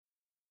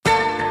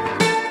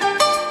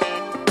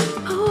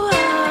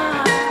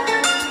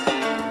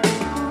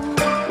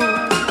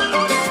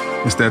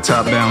that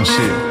top down shit.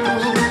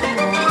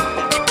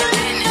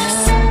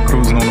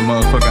 Cruising on the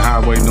motherfucking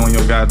highway doing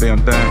your goddamn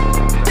thing.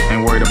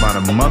 Ain't worried about a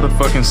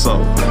motherfucking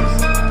soul.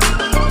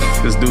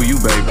 Just do you,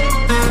 baby.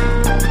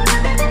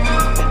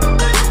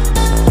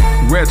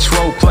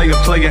 Retro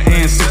player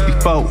and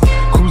 64.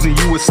 Cruising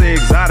USA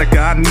Exotica,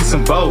 I need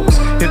some votes.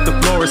 Hit the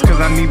florist cause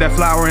I need that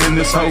flower in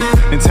this hoe.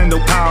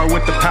 Nintendo power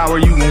with the power,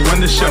 you gon' run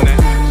the show.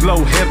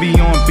 Flow heavy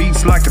on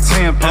beats like a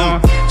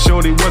tampon.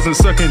 Shorty wasn't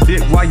sucking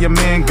dick while your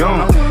man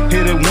gone.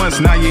 Hit it once,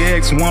 now your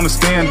ex wanna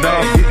stand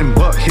off. Getting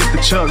buck, hit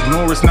the Chuck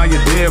Norris, now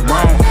you're dead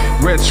wrong.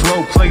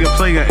 Retro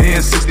player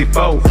and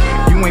 64.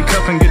 You ain't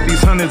cuffing, get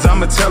these hundreds,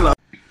 I'ma tell her.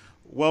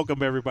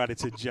 Welcome everybody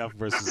to Jeff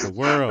versus the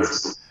World.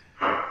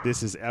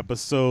 This is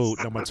episode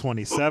number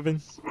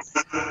 27.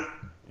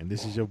 And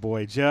this is your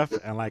boy Jeff.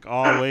 And like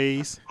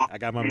always, I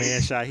got my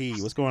man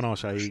Shahid. What's going on,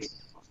 Shahid?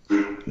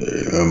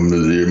 Hey, I'm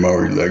here, my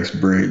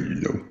relaxed brain, you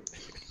know.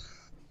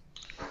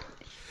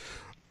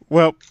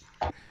 Well,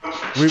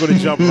 we're going to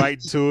jump right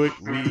to it.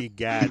 We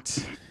got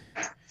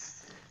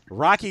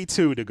Rocky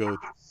 2 to go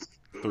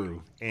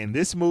through. And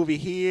this movie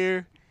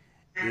here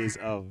is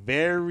a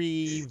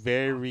very,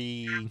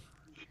 very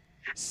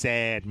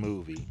sad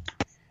movie.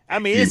 I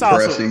mean, it's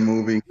depressing also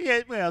movie.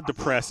 Yeah, well,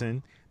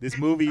 depressing. This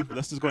movie.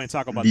 Let's just go ahead and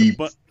talk about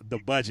the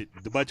budget.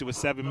 The budget was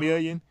 $7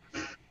 million,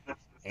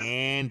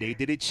 and they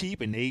did it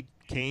cheap, and they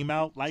came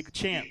out like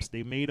champs.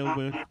 They made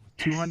over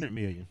 $200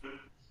 million.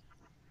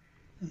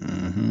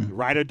 Mm-hmm.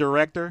 Writer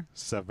director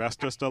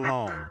Sylvester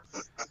Stallone.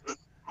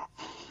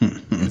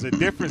 There's a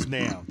difference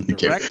now. The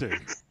director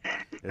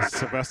is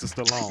Sylvester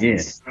Stallone.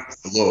 Yeah.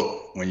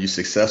 Look, when you're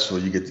successful,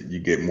 you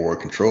get more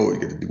control. You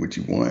get to do what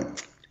you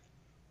want.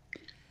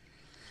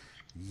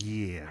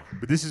 Yeah,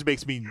 but this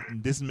makes me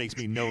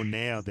know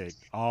now that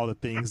all the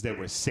things that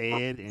were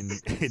said in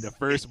the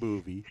first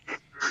movie,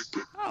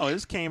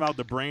 this came out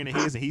the brain of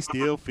his, and he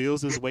still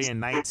feels this way in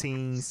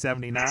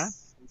 1979.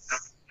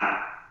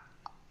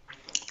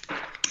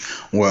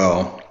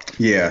 Well,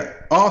 yeah.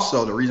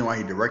 Also, the reason why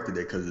he directed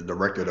it because the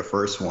director of the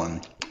first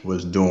one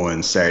was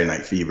doing Saturday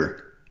Night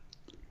Fever.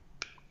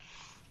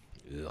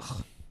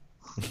 Ugh.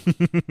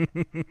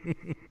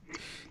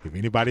 If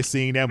anybody's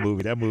seen that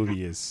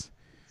movie is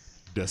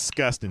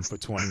disgusting for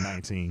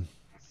 2019.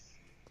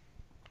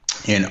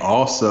 And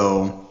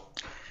also,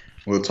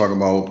 we'll talk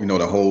about,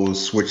 the whole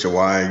switch of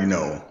why,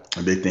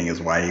 a big thing is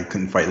why he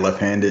couldn't fight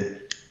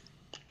left-handed.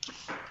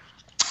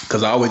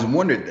 Because I always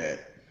wondered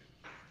that.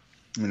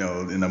 In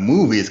the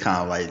movie, it's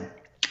kind of like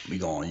we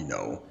going,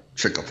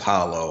 trick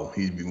Apollo.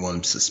 He'd be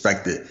one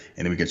suspected,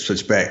 and then we can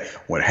switch back.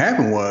 What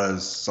happened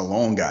was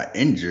Stallone got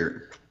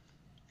injured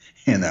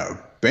in a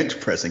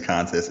bench pressing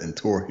contest and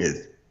tore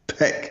his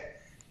pec.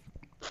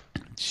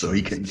 So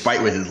he couldn't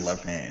fight with his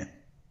left hand.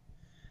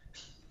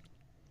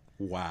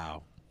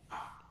 Wow.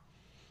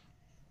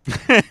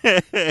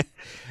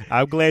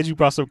 I'm glad you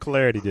brought some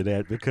clarity to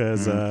that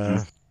because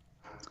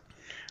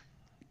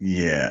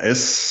yeah,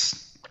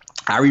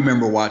 I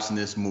remember watching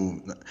this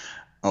movie.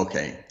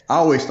 Okay. I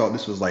always thought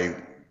this was like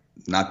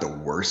not the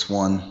worst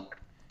one,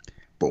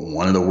 but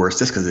one of the worst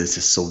just because it's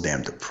just so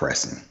damn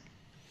depressing.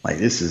 Like,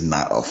 this is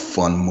not a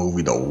fun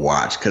movie to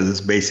watch because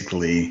it's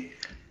basically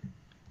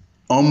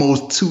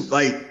almost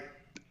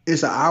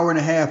it's an hour and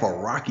a half of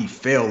Rocky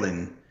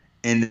failing,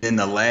 and in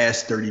the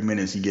last 30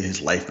 minutes, he get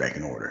his life back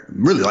in order.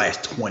 Really, the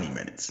last 20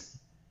 minutes.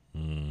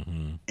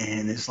 Mm-hmm.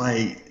 And it's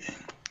like,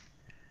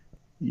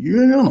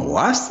 you're gonna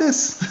watch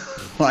this?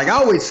 I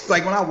always,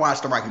 when I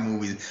watch the Rocky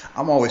movies,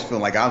 I'm always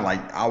feeling like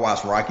I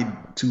watch Rocky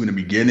 2 in the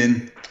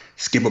beginning,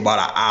 skip about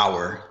an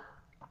hour,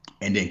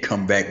 and then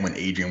come back when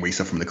Adrian wakes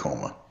up from the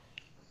coma.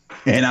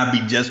 And I'd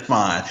be just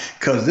fine.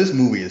 Because this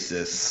movie is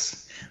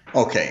just,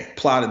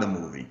 plot of the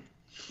movie.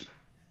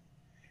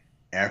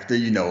 After,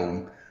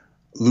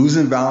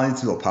 losing Valiant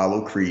to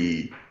Apollo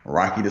Creed,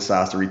 Rocky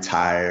decides to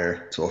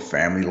retire to a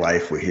family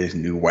life with his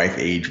new wife,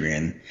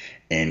 Adrian,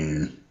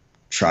 and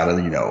try to,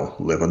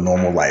 live a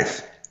normal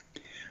life.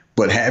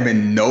 But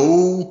having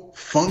no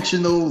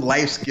functional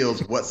life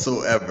skills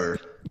whatsoever,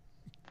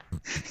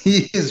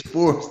 he is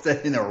forced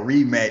in a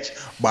rematch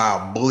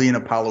by bullying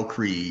Apollo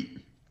Creed.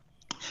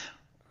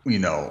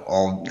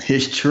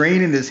 His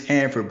training is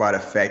hampered by the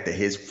fact that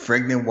his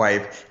pregnant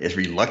wife is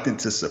reluctant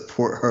to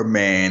support her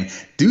man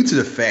due to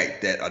the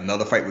fact that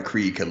another fight with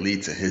Creed could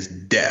lead to his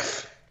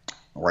death,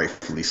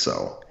 rightfully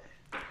so,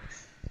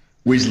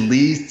 which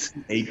leads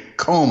to a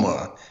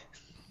coma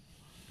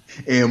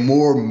and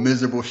more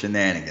miserable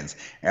shenanigans.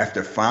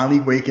 After finally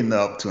waking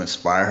up to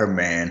inspire her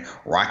man,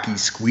 Rocky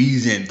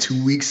squeezes in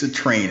 2 weeks of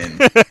training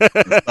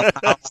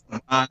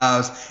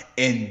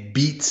and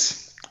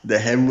beats the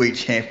heavyweight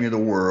champion of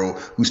the world,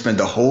 who spent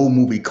the whole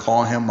movie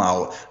calling him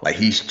out like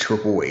he's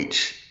Triple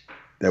H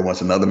that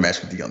wants another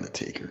match with The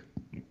Undertaker.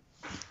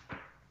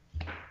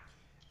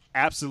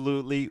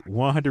 Absolutely,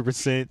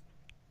 100%.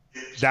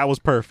 That was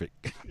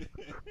perfect.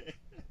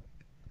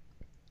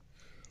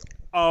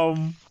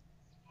 I'm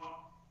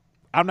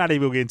not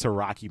even getting into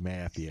Rocky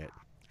math yet.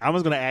 I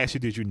was going to ask you,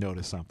 did you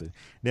notice something?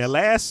 Now,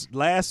 last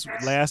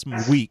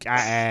week, I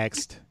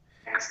asked,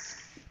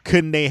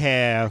 couldn't they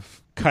have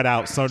cut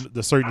out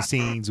the certain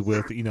scenes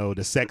with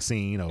the sex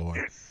scene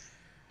or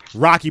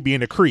Rocky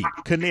being a creep.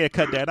 Couldn't they have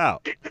cut that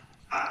out?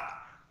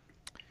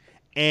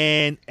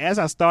 And as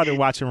I started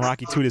watching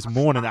Rocky 2 this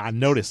morning, I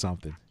noticed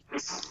something.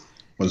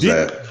 What's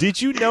that? Did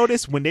you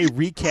notice when they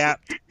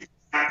recapped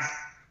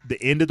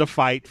the end of the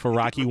fight for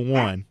Rocky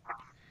 1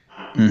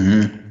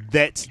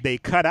 that they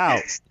cut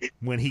out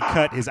when he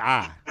cut his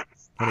eye?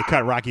 When they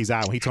cut Rocky's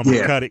eye, when he told him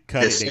to cut it.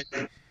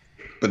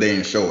 But they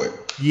didn't show it.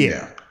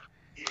 Yeah.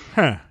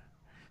 Huh.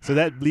 So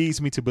that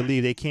leads me to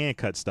believe they can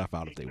cut stuff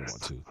out if they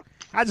want to.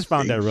 I just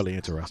found that really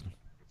interesting.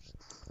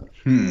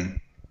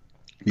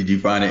 Did you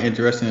find it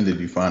interesting or did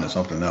you find it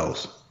something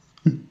else?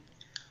 I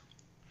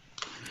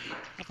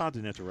found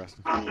it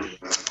interesting.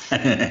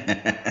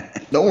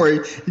 Don't worry.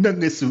 You're not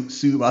going to get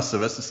sued by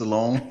Sylvester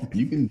Stallone.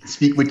 You can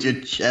speak with your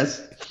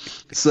chest.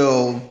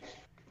 So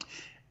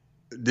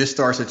this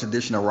starts a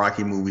tradition of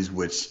Rocky movies,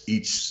 which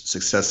each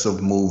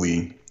successive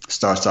movie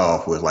starts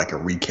off with like a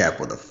recap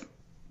of the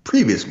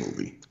previous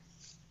movie.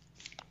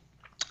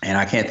 And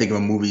I can't think of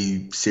a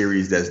movie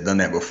series that's done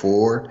that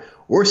before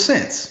or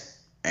since,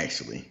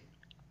 actually.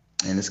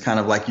 And it's kind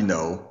of like,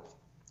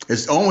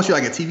 it's almost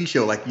like a TV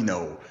show, like,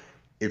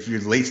 if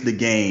you're late to the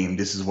game,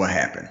 this is what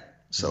happened.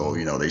 So,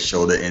 they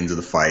show the ends of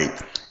the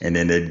fight, and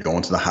then they go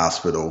into the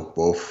hospital,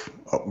 both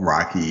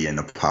Rocky and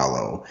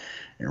Apollo.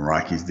 And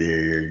Rocky's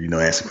there,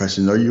 asking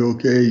questions, are you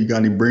okay? You got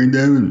any brain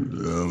damage?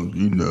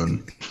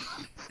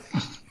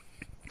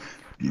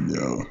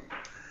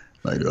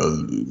 Like, I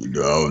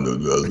don't know,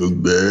 do I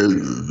look bad?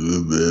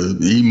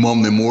 He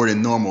mumbling more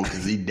than normal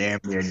because he damn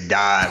near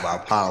died by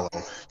Apollo.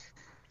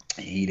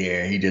 He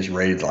just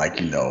ready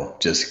to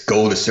just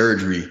go to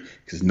surgery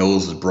because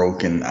nose is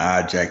broken,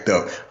 eye jacked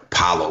up.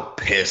 Apollo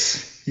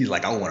pissed. He's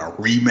like, I want a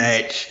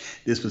rematch.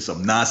 This was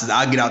some nonsense.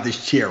 I'll get out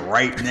this chair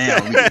right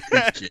now.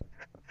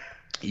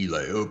 He's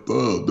like,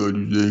 Apollo, thought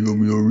you ain't gonna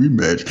be no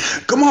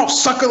rematch. Come on,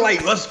 sucker!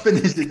 Let's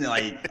finish this.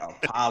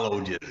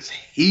 Apollo just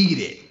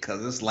heated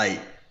because it's like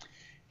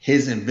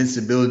his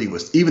invincibility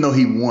was, even though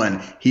he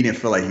won, he didn't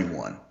feel like he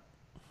won.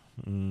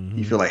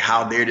 He feel like,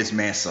 how dare this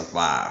man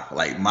survive?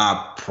 Like,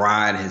 my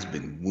pride has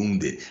been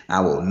wounded. I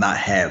will not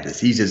have this.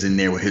 He's just in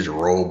there with his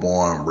robe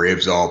on,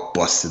 ribs all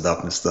busted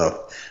up and stuff.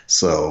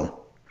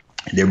 So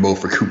they're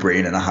both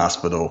recuperating in the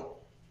hospital.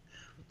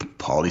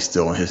 Paulie's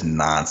still in his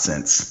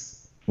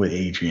nonsense with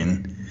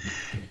Adrian.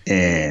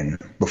 And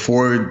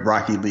before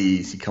Rocky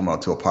leaves, he come up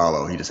to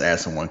Apollo. He just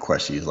asks him one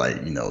question. He's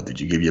like, did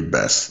you give your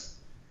best?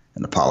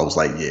 And Apollo was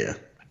like, yeah.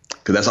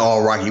 Because that's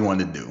all Rocky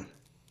wanted to do.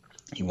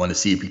 He wanted to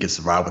see if he could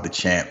survive with the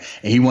champ.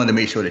 And he wanted to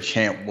make sure the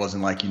champ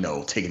wasn't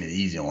taking it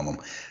easy on him.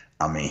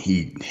 I mean,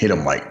 he hit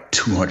him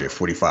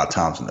 245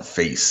 times in the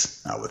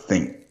face, I would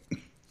think.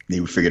 They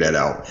would figure that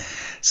out.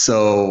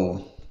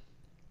 So,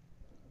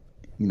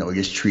 he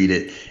gets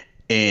treated.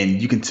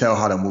 And you can tell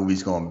how the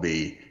movie's going to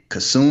be.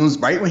 Because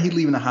right when he's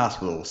leaving the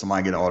hospital,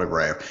 somebody get an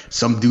autograph.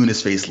 Some dude in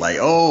his face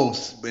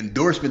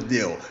endorsement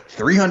deal,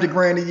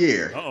 $300,000 a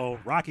year. Uh-oh,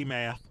 Rocky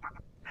math.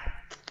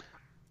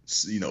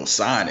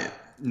 Sign it.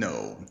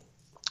 No.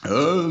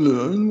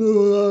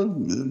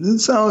 It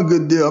sounds a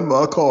good deal.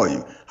 I'll call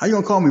you. How you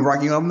gonna call me,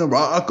 Rocky?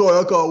 I'll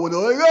call.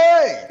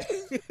 Hey!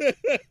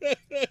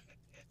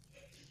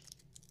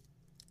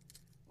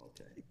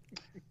 Okay.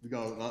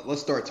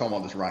 Let's start talking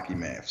about this Rocky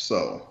math.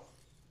 So,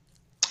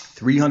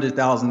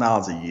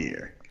 $300,000 a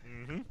year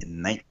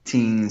in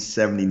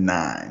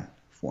 1979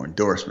 for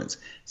endorsements.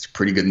 It's a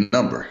pretty good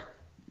number.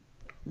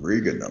 Very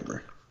good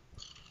number.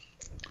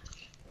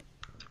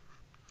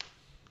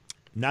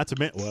 Not to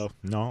mention,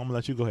 no, I'm gonna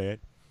let you go ahead.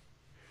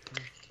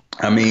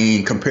 I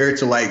mean, compared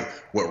to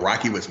what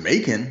Rocky was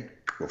making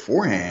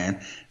beforehand,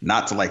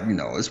 not to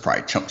it's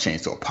probably chump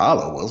change to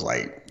Apollo. It was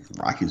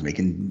Rocky was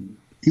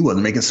he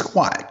wasn't making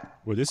squat.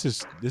 Well, this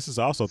is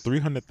also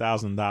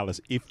 $300,000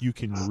 if you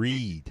can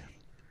read.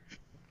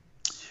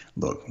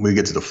 Look, we'll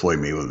get to the Floyd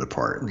Mayweather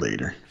part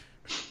later.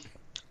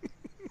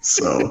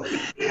 So,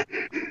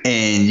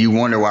 and you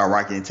wonder why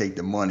Rocky didn't take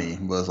the money,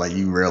 but it's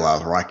you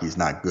realize Rocky's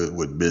not good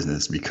with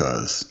business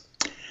because,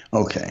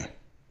 okay,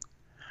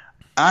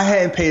 I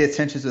hadn't paid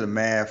attention to the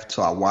math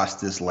till I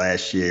watched this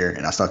last year,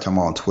 and I started talking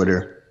about on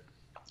Twitter.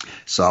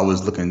 So I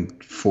was looking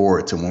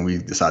forward to when we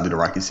decided to do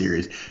the Rocky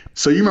series.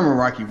 So you remember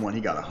Rocky 1,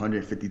 he got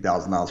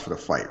 $150,000 for the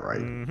fight,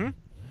 right? Mm-hmm.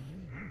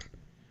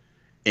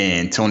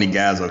 And Tony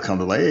Gazzo come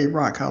to hey,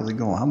 Rock, how's it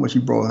going? How much you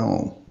brought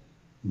home?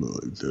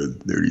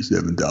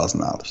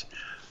 $37,000.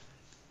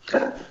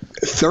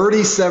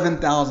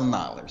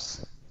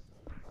 $37,000.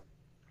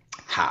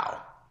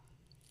 How?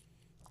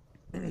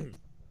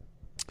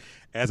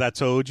 As I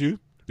told you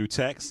through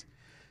text,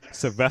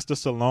 Sylvester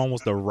Stallone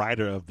was the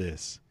writer of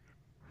this.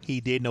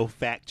 He did no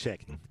fact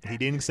checking. He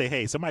didn't say,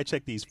 hey, somebody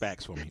check these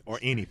facts for me or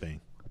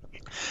anything.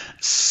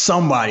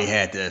 Somebody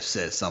had to have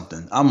said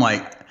something. I'm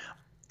like,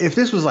 if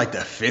this was the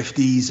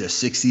 50s or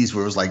 60s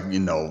where it was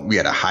we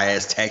had a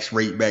high-ass tax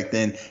rate back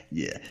then,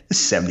 yeah, it's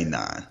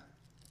 79.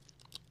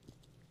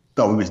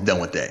 Thought we was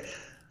done with that.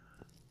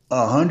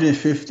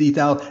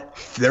 150,000,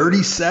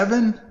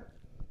 37?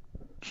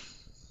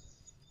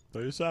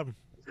 37.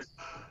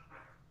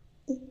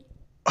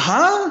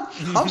 Huh?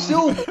 I'm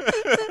still.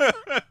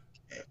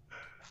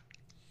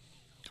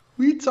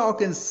 We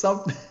talking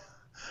something.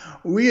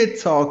 We are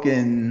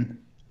talking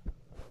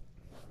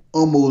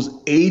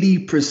almost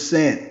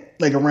 80%,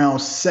 like around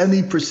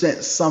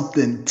 70%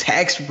 something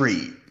tax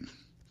rate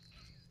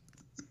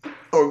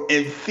or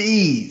in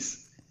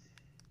fees.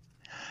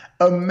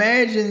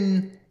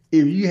 Imagine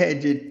if you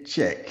had your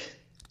check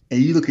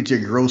and you look at your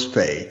gross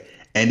pay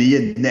and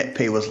your net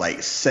pay was like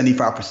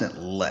 75%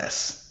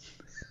 less.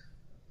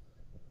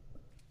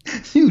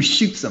 You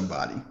shoot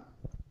somebody.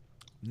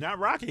 Not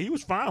Rocky. He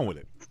was fine with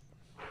it.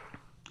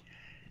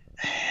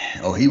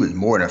 Oh, he was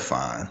more than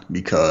fine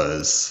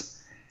because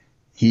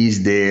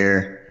he's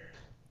there,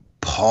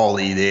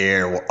 Paulie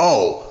there. Well,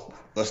 oh,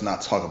 let's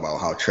not talk about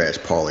how trash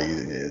Paulie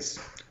is.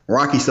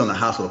 Rocky's still in the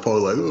hospital.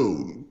 Paulie like,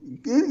 oh,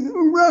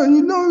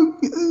 you know,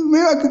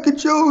 maybe I could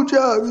get your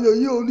job. You know,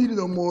 you don't need it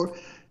no more.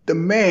 The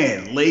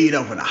man laid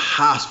up in a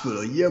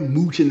hospital. You're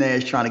mooching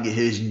ass trying to get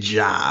his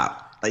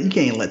job. Like, you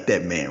can't let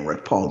that man run.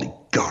 Paulie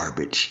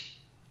garbage.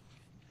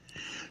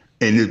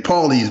 And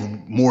Paulie is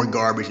more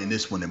garbage in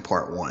this one than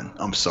part one.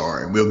 I'm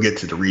sorry. We'll get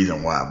to the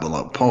reason why,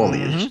 but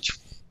Paulie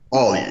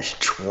is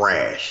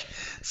trash.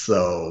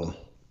 So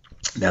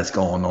that's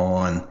going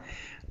on.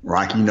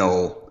 Rocky, you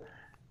know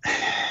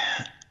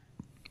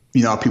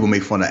how people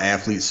make fun of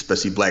athletes,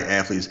 especially black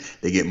athletes.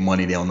 They get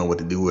money, they don't know what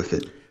to do with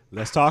it.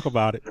 Let's talk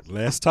about it. Oh,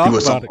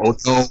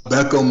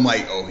 Beckham,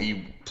 like,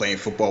 he playing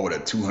football with a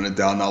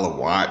 $200,000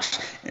 watch,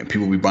 and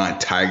people be buying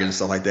Tigers and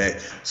stuff like that.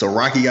 So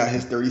Rocky got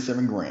his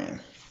 37 grand.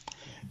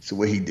 So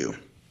what he do?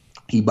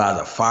 He buys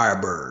a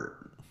Firebird,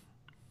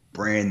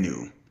 brand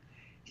new.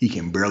 He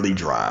can barely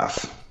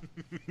drive.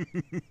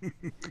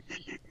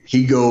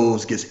 He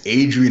goes, gets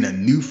Adrian a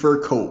new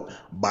fur coat,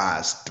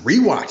 buys 3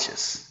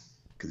 watches.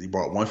 Because he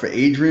bought one for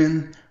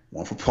Adrian,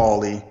 one for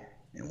Paulie,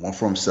 and one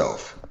for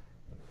himself.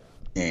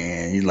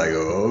 And he's like,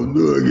 oh,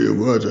 no, I can't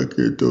watch. I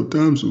can't tell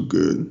time so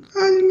good.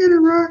 I didn't get it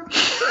right.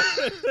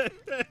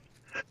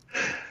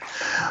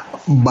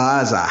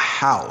 Buys a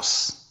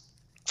house.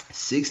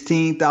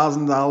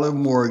 $16,000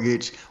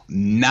 mortgage,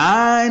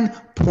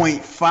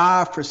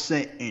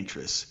 9.5%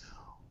 interest.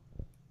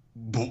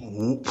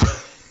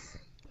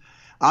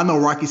 I know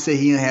Rocky said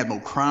he didn't have no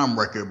crime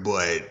record,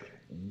 but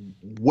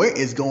what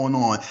is going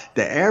on?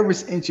 The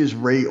average interest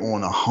rate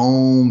on a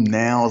home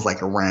now is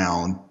like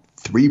around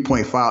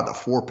 3.5 to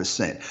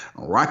 4%.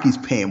 Rocky's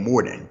paying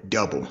more than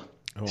double.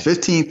 Oh.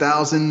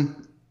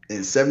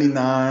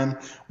 15,079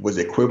 was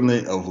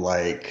equivalent of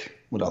like,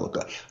 what I look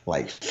like?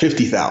 Like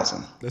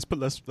 50,000. Let's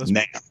put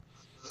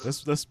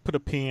a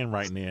pin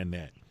right there in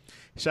that.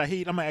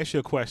 Shahid, I'm gonna ask you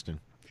a question.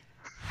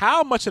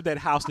 How much of that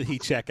house did he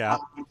check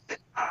out?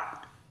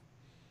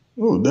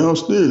 Oh,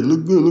 downstairs,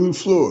 look good. Look at the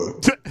floor.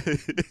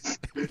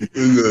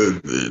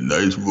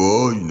 Nice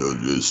wall,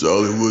 there's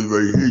solid wood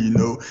right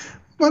here.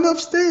 Went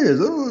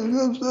upstairs.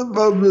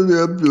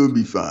 I'll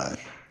be fine.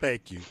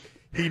 Thank you.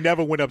 He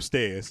never went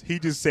upstairs. He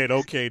just said,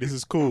 "Okay, this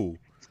is cool."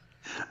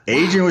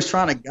 Adrian was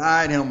trying to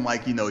guide him,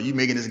 like, you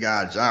making this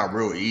guy's job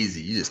real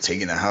easy. You just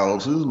taking the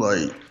house. It was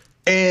like,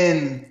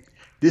 and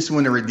this is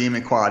when the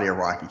redeeming quality of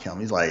Rocky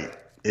comes. He's like,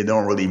 it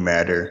don't really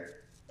matter.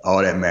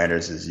 All that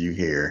matters is you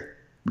here.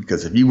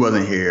 Because if you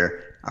wasn't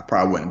here, I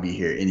probably wouldn't be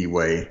here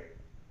anyway.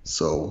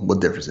 So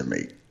what difference does it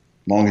make? As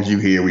long as you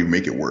here, we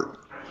make it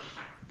work.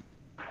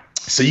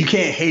 So you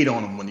can't hate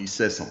on him when he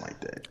says something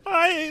like that.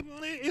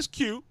 It's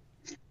cute.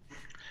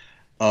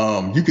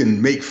 You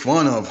can make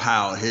fun of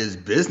how his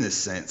business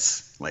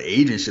sense, like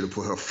Adrian should have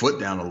put her foot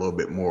down a little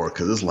bit more,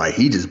 because it's like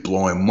he just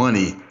blowing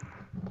money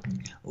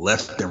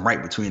left and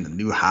right between the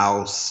new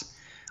house,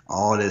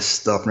 all this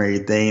stuff and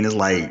everything. It's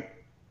like,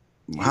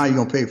 how you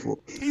gonna pay for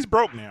it? He's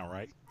broke now,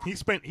 right? He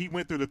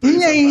went through the thing.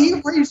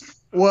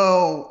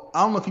 Well,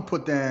 I don't know if he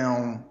put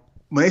down,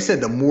 when they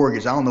said the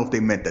mortgage, I don't know if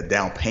they meant the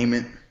down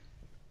payment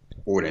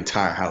or the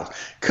entire house.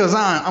 Cause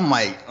I'm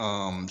like,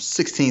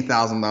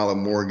 $16,000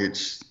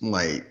 mortgage,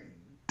 like,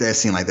 that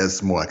seemed like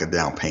that's more like a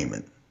down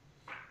payment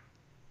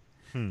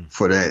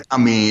for that. I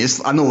mean,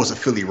 I know it's a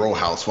Philly row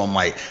house, so I'm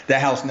like,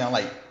 that house now,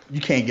 like, you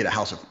can't get a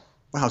house.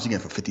 What house you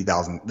getting for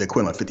 $50,000? The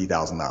equivalent of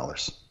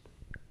 $50,000.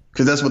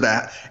 Because that's what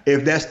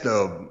if that's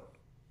the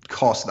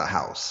cost of the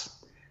house,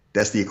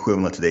 that's the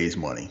equivalent of today's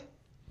money.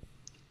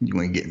 You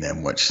ain't getting that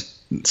much,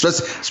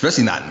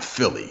 especially not in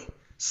Philly.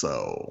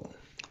 So,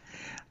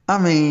 I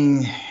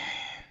mean,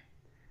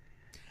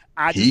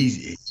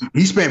 he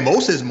spent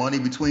most of his money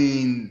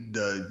between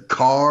the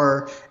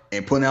car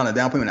and putting down a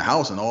down payment of the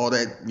house and all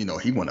that.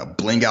 He want to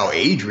bling out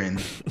Adrian.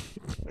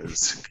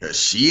 Cause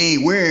she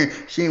ain't wearing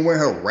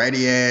her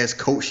ratty ass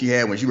coat she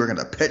had when she worked in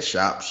a pet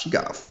shop. She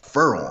got a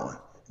fur on.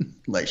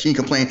 Like, she didn't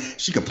complain.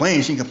 She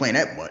didn't complain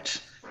that much.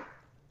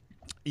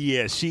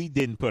 Yeah, she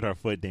didn't put her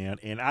foot down.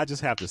 And I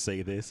just have to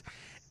say this.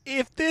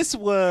 If this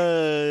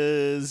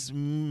was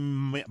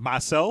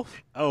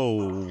myself,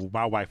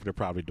 my wife would have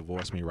probably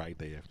divorced me right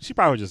there. She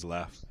probably just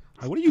left.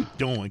 Like, what are you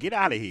doing? Get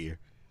out of here.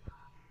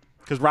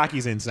 Because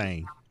Rocky's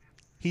insane.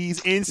 He's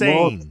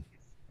insane.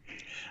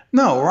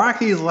 No,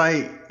 Rocky's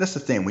like, that's the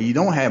thing. When you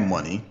don't have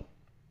money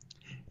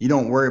He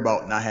don't worry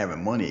about not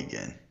having money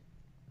again.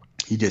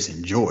 He just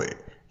enjoy it.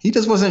 He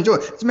just wasn't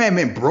enjoying it. This man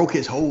been broke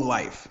his whole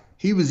life.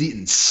 He was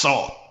eating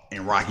salt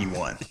in Rocky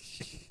 1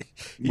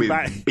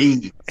 with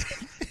beans.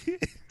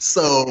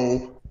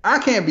 So I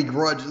can't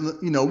begrudge,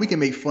 we can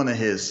make fun of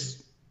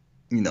his,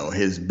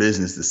 his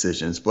business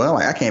decisions, but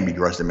I can't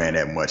begrudge the man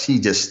that much. He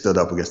just stood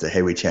up against the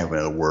heavyweight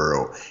champion of the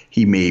world.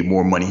 He made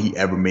more money he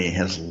ever made in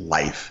his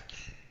life.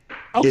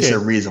 Okay. It's a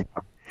reason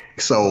why.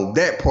 So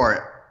that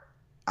part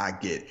I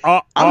get.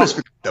 I'm just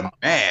figuring the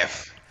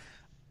math.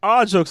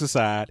 All jokes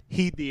aside,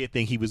 he did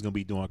think he was going to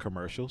be doing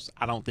commercials.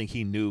 I don't think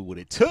he knew what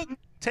it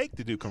take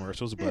to do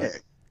commercials, but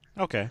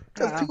okay.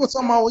 Because people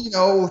talking about,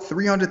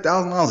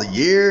 $300,000 a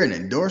year and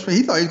endorsement.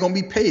 He thought he was going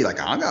to be paid.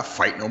 Like, I don't got to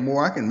fight no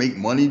more. I can make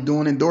money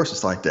doing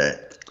endorsements like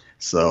that.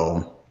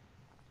 So,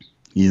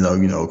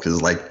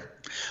 because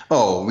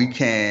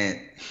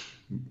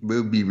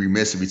we'll be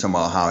remiss if we talking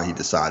about how he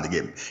decided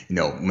to get,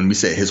 when we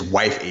say his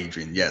wife,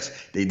 Adrian, yes,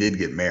 they did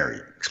get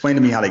married. Explain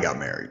to me how they got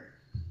married.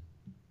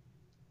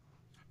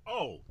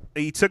 Oh,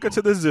 he took her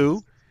to the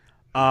zoo,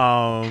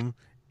 and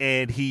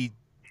I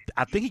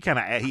think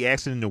he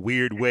asked it in a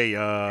weird way.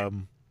 I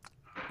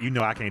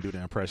can't do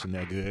the impression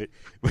that good.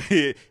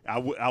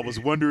 I was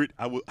wondering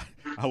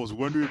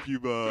if you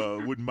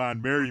wouldn't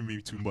mind marrying me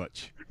too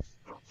much.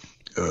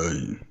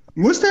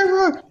 What's that,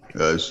 Rock?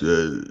 I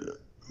said,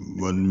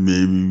 well,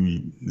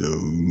 maybe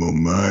you won't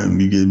mind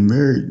me getting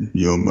married.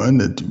 You don't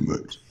mind that too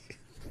much.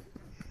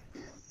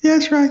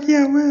 Yes, Rock.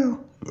 Yeah, I will.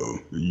 Oh,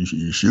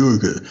 you sure?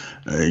 Cause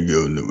I'm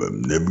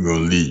never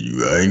gonna leave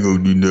you. I ain't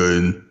gonna do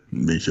nothing.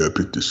 Make sure I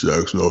pick the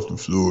socks off the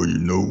floor,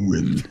 and all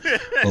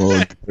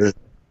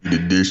the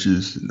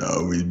dishes, and I'll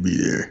always be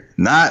there.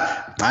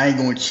 I ain't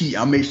gonna cheat.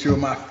 I'll make sure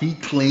my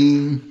feet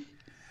clean,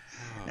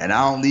 and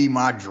I don't leave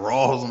my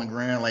drawers on the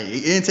ground. Like,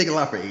 it didn't take a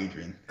lot for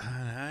Adrian.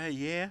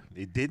 Yeah,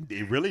 it didn't.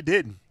 It really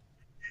didn't.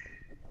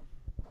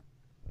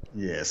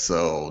 Yeah,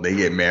 so they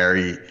get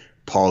married.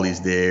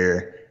 Paulie's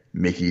there.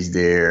 Mickey's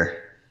there.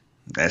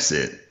 That's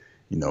it.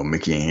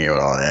 Mickey ain't here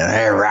with all that.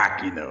 Hey, Rock,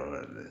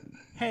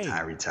 Hey,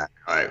 I retired.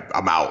 All right,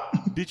 I'm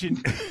out. Did you?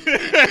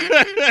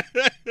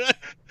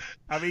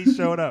 He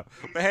showed up.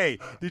 But hey,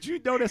 did you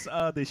notice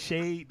the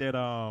shade that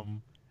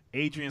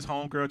Adrian's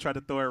homegirl tried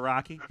to throw at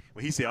Rocky?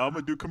 When he said, "I'm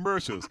gonna do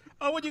commercials."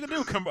 Oh, what you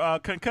gonna do?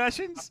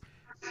 Concussions?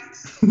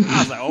 I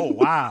was like, "Oh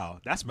wow,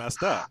 that's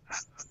messed up."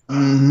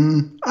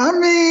 Mm-hmm.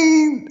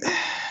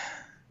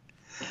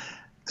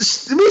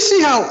 We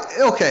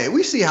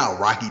see how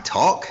Rocky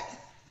talk.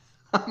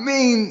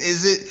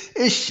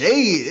 It's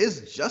shade.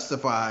 It's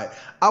justified.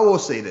 I will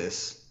say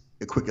this,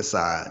 a quick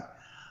aside,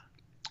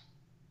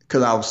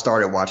 because I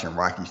started watching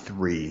Rocky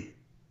 3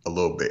 a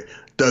little bit.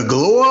 The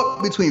glow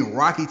up between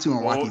Rocky 2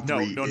 and Rocky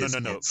 3 is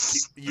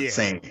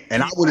insane.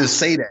 And I would just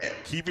say that.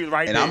 Keep it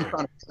right and there. I'm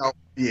trying to figure out,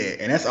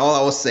 and that's all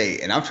I would say.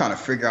 And I'm trying to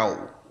figure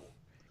out.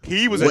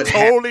 He was a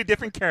totally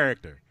different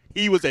character.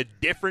 He was a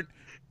different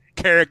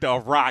character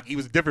of Rock. He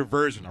was a different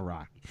version of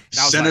Rock.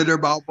 Senator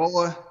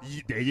Balboa.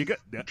 There you go.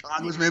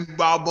 Congressman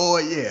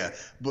Balboa, yeah.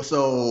 But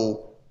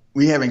so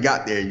we haven't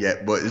got there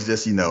yet, but it's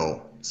just,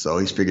 so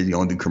he's figured he's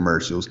going to do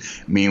commercials.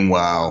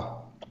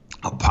 Meanwhile,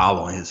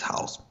 Apollo in his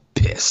house,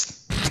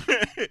 pissed.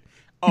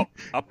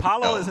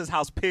 Apollo is his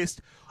house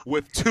pissed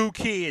with 2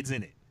 kids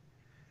in it.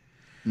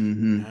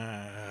 Mm-hmm.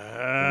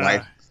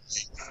 Like,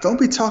 don't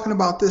be talking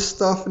about this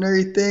stuff and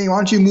everything. Why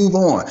don't you move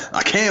on?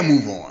 I can't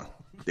move on.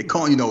 They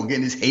call,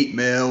 getting this hate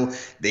mail.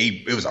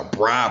 It was a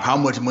bribe. How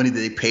much money did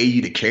they pay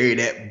you to carry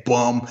that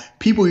bum?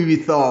 People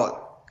even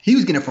thought he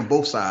was getting it from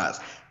both sides.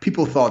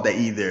 People thought that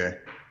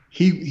either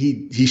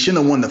he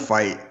shouldn't have won the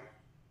fight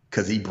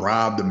because he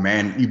bribed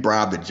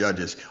the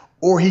judges,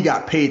 or he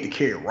got paid to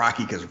carry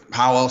Rocky because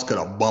how else could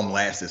a bum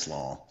last this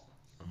long?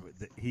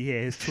 He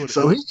had his Twitter.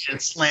 So he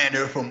gets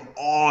slander from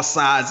all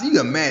sides. You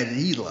can imagine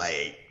he's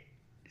like,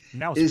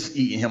 it's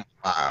eating him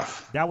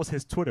alive. That was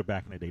his Twitter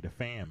back in the day, the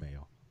fan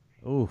mail.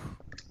 Oof.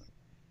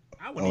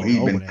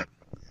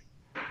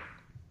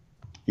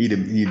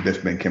 He'd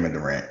just been Kevin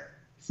Durant.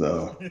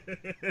 So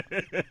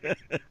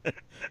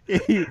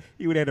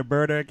he would have a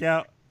burner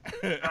account.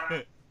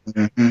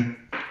 Mm-hmm.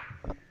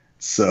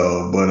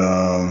 So, but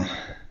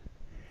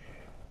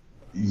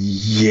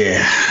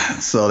yeah.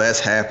 So that's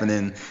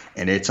happening,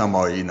 and they're talking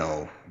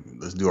about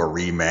let's do a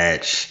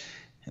rematch,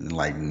 and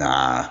like,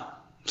 nah,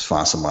 let's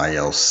find somebody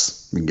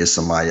else. We can get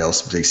somebody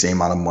else for the same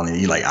amount of money.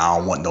 He's like, I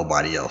don't want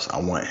nobody else. I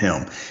want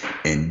him.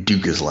 And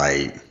Duke is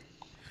like,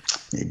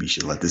 maybe you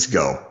should let this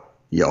go.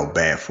 Yo,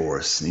 bad for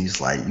us. And he's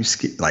like, what's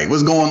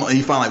going on? And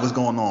he found like, what's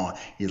going on?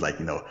 He's like,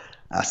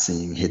 I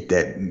seen him hit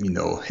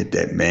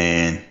that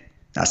man.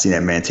 I seen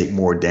that man take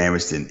more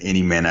damage than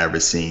any man I ever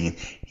seen.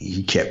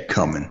 He kept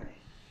coming.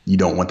 You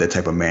don't want that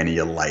type of man in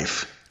your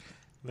life.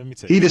 Let me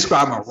tell you. He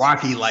described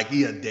Rocky like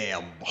he a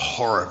damn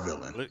horror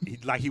villain.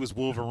 Like he was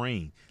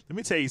Wolverine. Let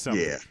me tell you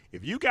something. Yeah.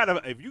 If you got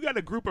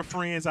a group of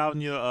friends out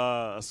in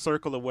your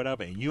circle or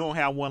whatever, and you don't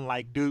have one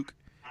like Duke,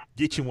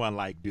 get you one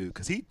like Duke,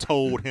 because he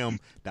told him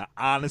the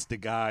honest to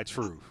God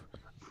truth.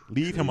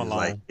 Leave him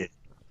alone.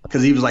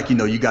 because he was like,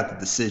 you got the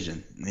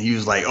decision. And he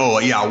was like, oh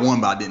yeah, I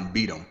won, but I didn't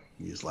beat him.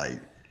 He was like,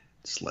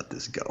 just let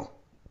this go.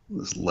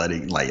 Just let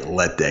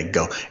that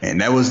go. And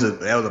that was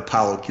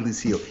Apollo Achilles'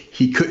 heel.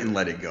 He couldn't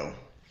let it go.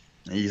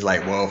 And he's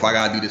like, well, if I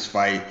gotta do this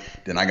fight,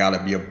 then I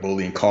gotta be a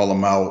bully and call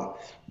him out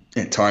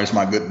and tarnish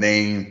my good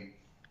name.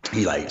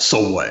 He like,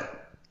 so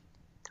what?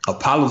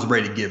 Apollo's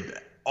ready to give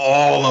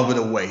all of it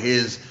away.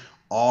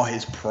 All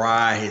his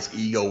pride, his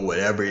ego,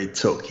 whatever it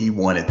took, he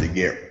wanted to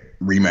get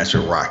rematch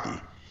with Rocky.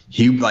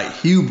 He like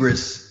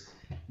hubris,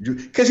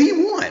 because he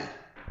won,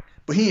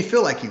 but he didn't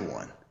feel like he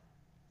won.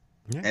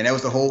 Yeah. And that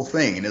was the whole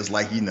thing. And it's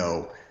like,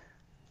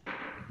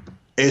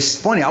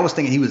 it's funny. I was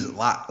thinking he was a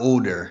lot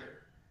older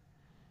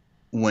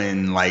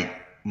when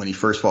he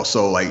first fought.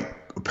 So like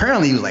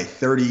apparently he was like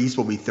 30. He's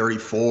supposed to be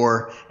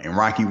 34, and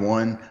Rocky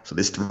won. So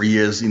this 3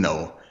 years,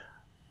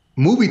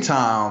 movie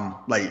time,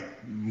 like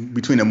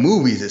between the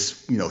movies is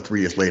 3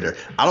 years later.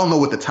 I don't know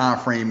what the time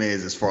frame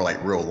is as far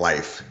like real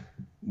life.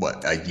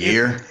 What, a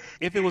year?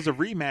 If it was a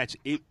rematch,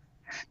 it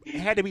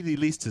had to be at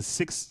least to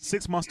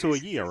six months to a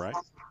year, right?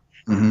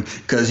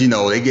 Because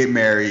they get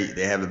married,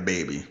 they have a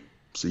baby.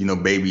 So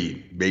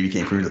baby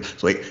came from.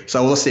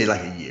 So let's say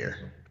like a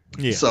year.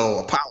 Yeah. So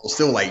Apollo's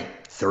still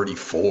like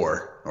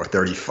 34 or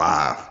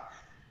 35,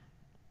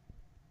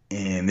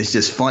 and it's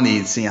just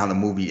funny seeing how the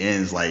movie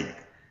ends. Like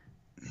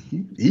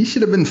he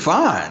should have been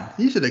fine.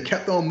 He should have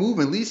kept on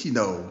moving. At least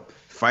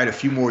fight a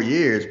few more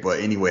years. But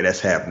anyway, that's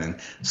happening.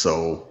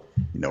 So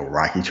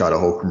Rocky tried the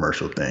whole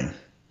commercial thing.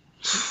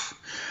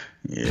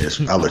 Yes,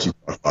 I'll let you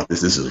talk about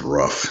this. This is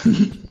rough.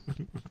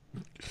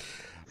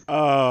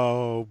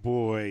 Oh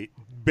boy!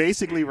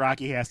 Basically,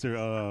 Rocky has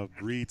to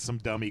read some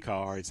dummy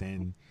cards,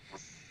 and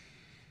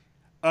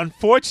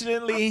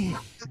unfortunately,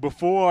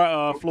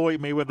 before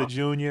Floyd Mayweather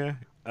Jr.,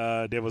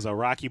 there was a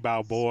Rocky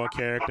Balboa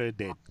character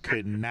that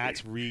could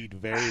not read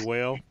very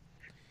well.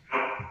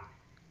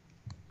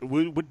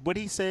 What did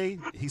he say?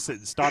 He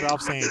started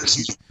off saying,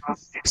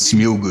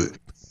 "Smell good.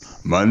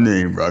 My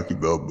name Rocky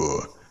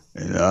Balboa,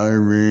 and I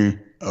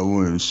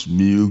want to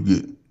smell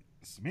good."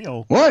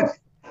 Smell? What?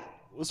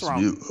 What's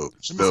wrong? Let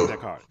me see that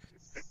card.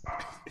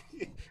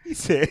 He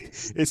said,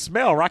 "It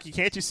smell, Rocky.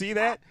 Can't you see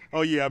that?"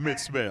 Oh yeah, I meant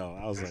smell.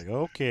 I was like,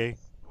 okay.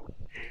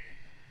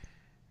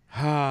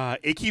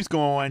 It keeps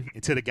going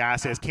until the guy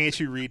says, "Can't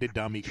you read the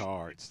dummy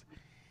cards?"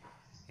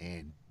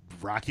 And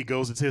Rocky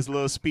goes into his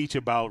little speech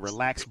about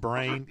relaxed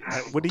brain.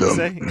 What did he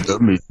say?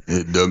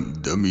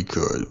 Dummy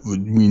card. What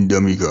do you mean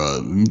dummy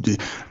card? Let me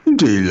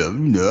tell you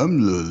something. I'm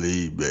a little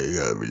laid back. I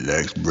got a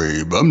relaxed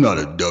brain, but I'm not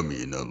a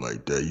dummy and nothing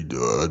like that.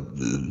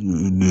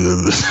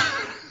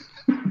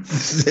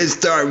 They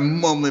start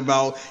mumbling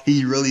about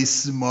he's really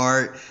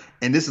smart.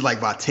 And this is like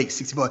about take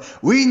 60 bucks.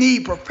 We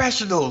need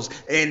professionals.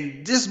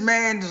 And this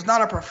man is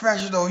not a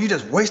professional. You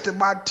just wasted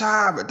my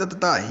time.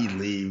 He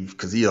leaves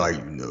because he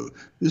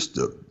this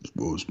stuff is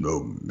supposed to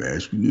smell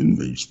masculine. It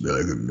may smell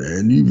like a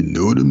man. You even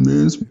know what a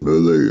man smell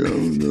like? I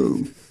don't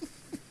know.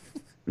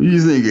 What do you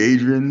think,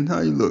 Adrian?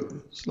 How you look?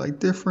 It's like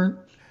different.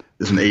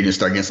 This when Adrian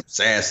start getting some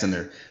sass in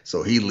there.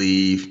 So he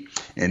leave.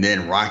 And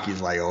then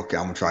Rocky's like, okay,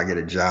 I'm going to try to get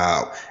a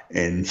job.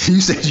 And you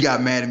said you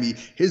got mad at me.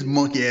 His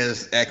monkey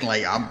ass acting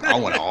like I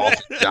want to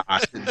offer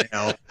Josh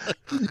now.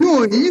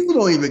 You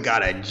don't even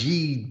got a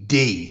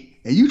GD.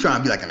 And you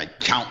trying to be like an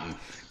accountant.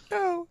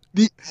 No.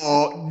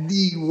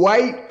 The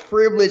white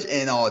privilege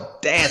and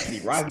audacity,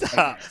 right?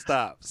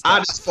 Stop. I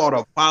just fought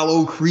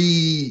Apollo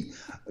Creed.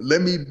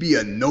 Let me be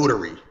a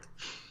notary.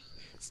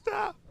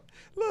 Stop.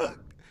 Look.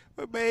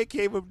 My man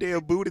came up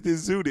there, booted and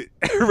zooted,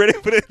 ready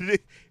for that.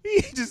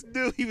 He just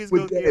knew he was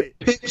going to get it.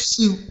 Pimp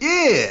suit,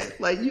 yeah.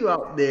 Like you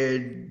out there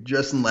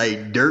dressing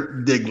like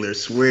Dirk Diggler,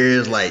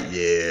 swears like,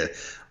 yeah.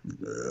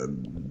 I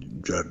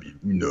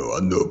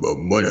know about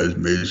money I just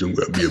made, so I'm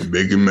going to be a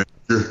begging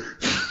manager.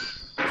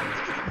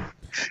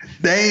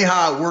 That ain't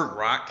how it work,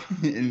 Rock.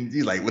 And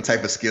you like, what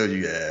type of skills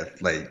you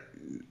have? Like,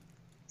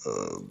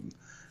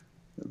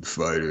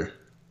 fighter,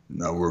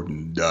 not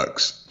working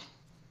docks.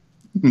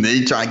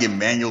 They try to get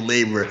manual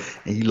labor,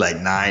 and he like,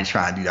 nah, I ain't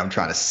trying to do that. I'm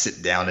trying to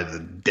sit down at the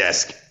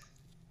desk.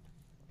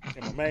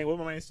 And what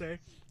my man say?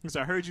 He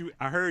said, I heard you.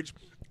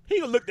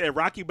 He looked at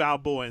Rocky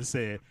Balboa and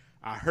said,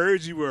 I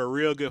heard you were a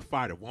real good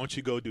fighter. Why don't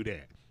you go do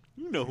that?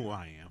 You know who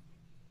I am.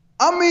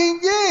 I mean,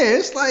 yeah,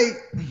 it's like,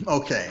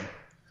 okay.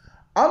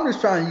 I'm just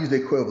trying to use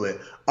the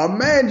equivalent.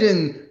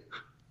 Imagine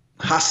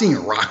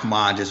Hakeem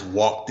Rahman just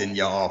walked in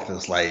your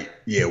office like,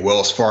 yeah,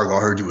 Wells Fargo,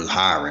 I heard you was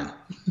hiring.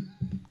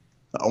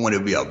 I want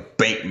to be a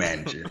bank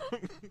manager.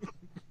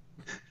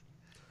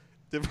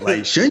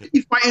 Like, shouldn't you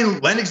be fighting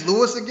Lennox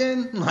Lewis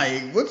again?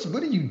 Like, what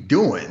are you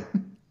doing?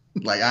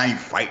 Like, I ain't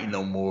fighting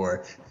no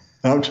more.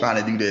 I'm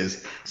trying to do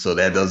this. So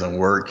that doesn't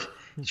work.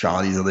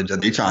 Trying these other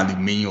jobs. They trying to do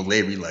manual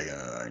labor. Like,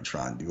 I ain't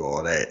trying to do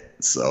all that.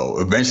 So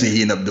eventually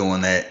he ended up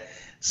doing that.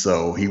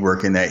 So he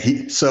working that.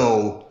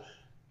 So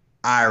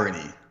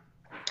irony.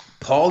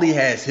 Paulie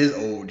has his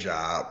old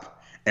job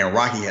and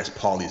Rocky has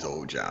Paulie's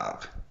old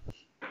job.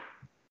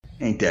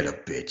 Ain't that a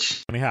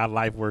bitch? Funny how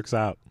life works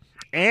out.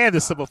 And the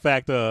simple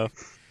fact of,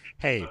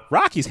 hey,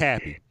 Rocky's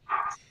happy.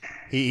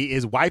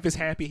 His wife is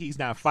happy he's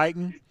not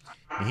fighting,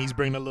 and he's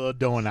bringing a little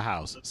dough in the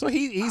house. So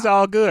he's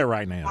all good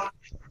right now.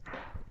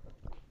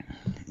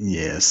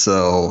 Yeah,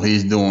 so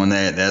he's doing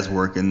that. That's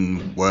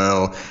working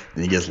well.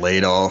 Then he gets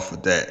laid off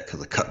with that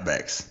because of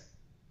cutbacks.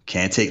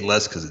 Can't take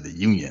less because of the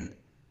union.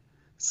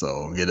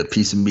 So get a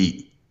piece of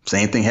meat.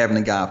 Same thing happened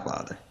to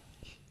Godfather.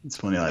 It's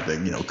funny like that,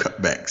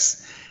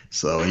 cutbacks.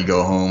 So he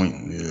go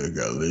home,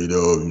 got laid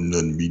off,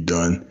 nothing to be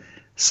done.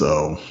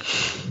 So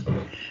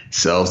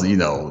sells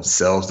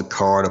the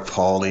car to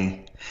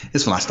Paulie.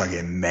 This is when I start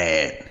getting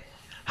mad.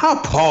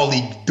 How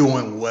Paulie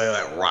doing well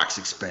at Rock's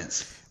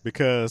expense?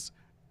 Because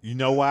you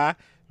know why?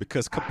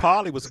 Because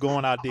Paulie was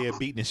going out there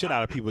beating the shit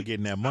out of people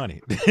getting that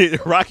money.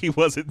 Rocky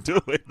wasn't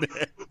doing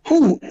that.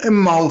 And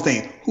my whole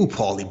thing, who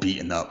Paulie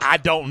beating up? I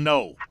don't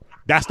know.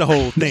 That's the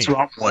whole thing. That's what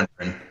I'm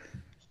wondering.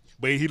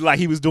 But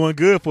he was doing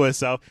good for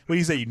himself. When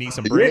he said, "You need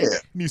some bread? Yeah.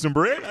 You need some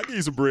bread? I give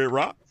you some bread,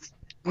 Rock."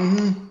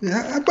 Mm-hmm.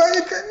 Yeah, but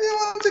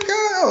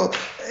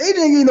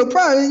Adrian, no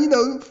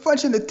problem.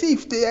 Punch in the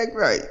teeth, they act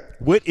right.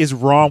 What is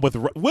wrong with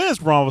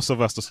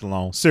Sylvester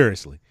Stallone?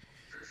 Seriously,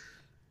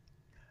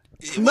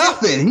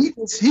 nothing.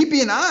 He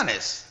being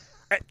honest.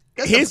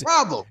 That's the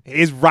problem.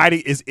 His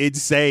writing is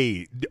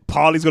insane.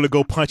 Paulie's gonna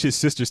go punch his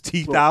sister's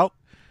teeth out.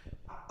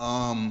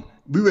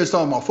 We were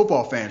talking about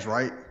football fans,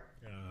 right?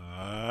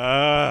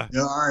 Yeah,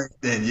 all right,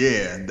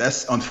 then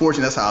that's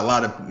unfortunate. That's how a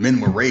lot of men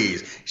were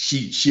raised.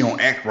 She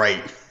don't act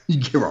right. You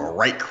give her a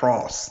right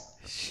cross.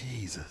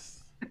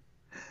 Jesus.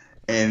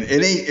 And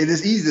it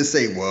is easy to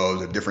say, well, it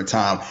was a different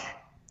time.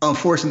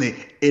 Unfortunately,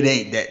 it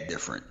ain't that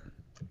different.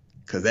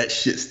 Because that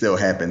shit still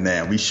happened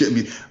now. We shouldn't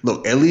be.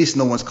 Look, at least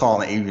no one's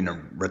calling Adrian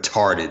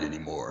retarded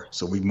anymore.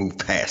 So we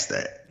moved past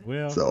that.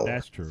 Well, so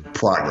that's true.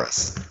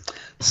 Progress.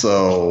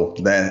 So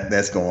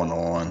that's going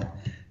on.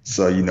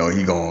 So,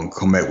 he going to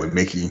come back with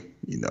Mickey.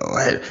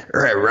 Hey,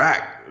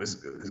 Rock, what's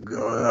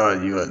going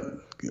on?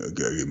 You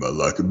gotta get my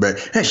locker back.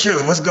 Hey,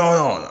 Sugar, what's going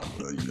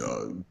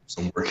on?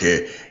 Some work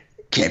here.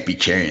 Can't be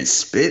carrying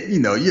spit.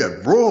 You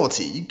have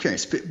royalty. You carrying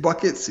spit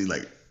buckets. And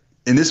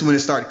this is when it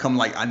started coming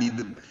like,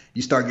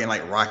 you start getting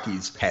like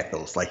Rocky's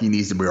pathos. Like he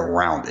needs to be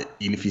around it,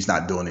 even if he's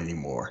not doing it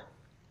anymore.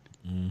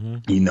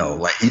 Mm-hmm.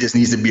 Like he just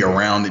needs to be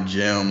around the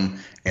gym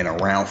and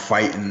around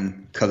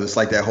fighting because it's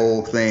like that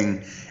whole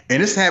thing.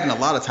 And this happened a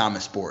lot of time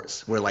in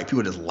sports where like people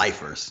are just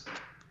lifers.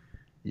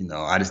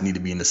 I just need to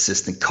be an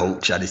assistant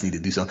coach. I just need to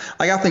do something.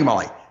 Like I think about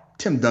like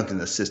Tim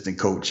Duncan, assistant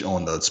coach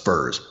on the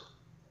Spurs.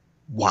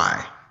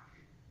 Why?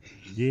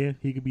 Yeah,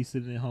 he could be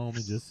sitting at home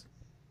and just.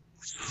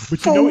 But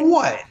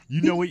what?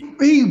 You know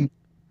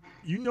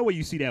what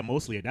you see that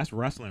mostly at? That's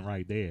wrestling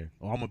right there.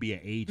 Oh, I'm gonna be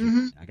an agent.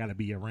 Mm-hmm. I gotta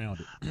be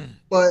around it.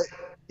 But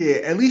yeah,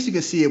 at least you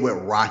can see it with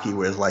Rocky,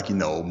 where it's like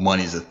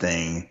money's a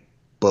thing.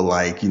 But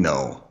like you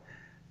don't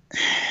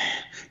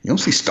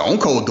see Stone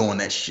Cold doing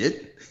that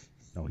shit.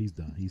 Oh, he's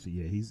done.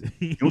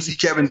 You don't see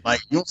Kevin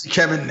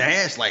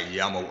Nash like,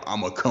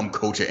 I'm a come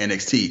coach at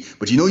NXT.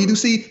 But you do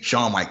see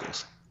Shawn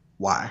Michaels.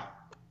 Why?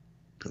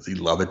 Because he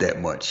love it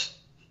that much.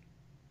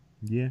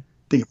 Yeah.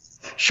 Think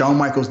Shawn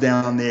Michaels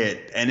down there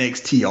at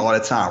NXT all the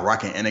time,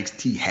 rocking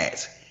NXT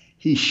hats.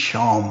 He's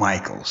Shawn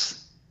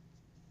Michaels.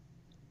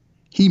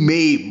 He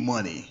made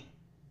money,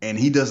 and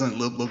he doesn't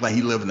look like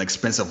he lived an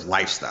expensive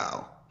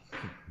lifestyle.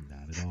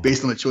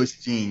 Based on the choice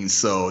of genes.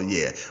 So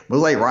yeah. But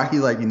like Rocky,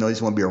 like, he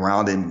just want to be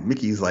around, and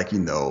Mickey's like, I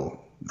don't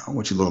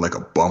want you to look like a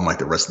bum like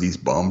the rest of these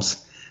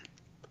bums.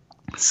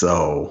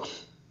 So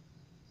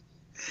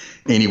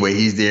anyway,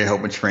 he's there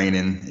helping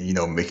training.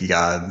 Mickey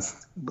got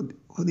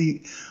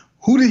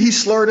who did he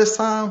slur this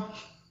time?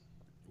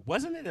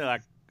 Wasn't it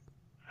like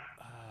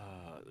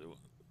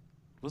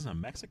wasn't it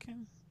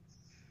Mexican?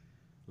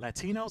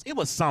 Latinos? It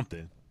was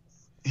something.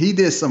 He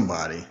did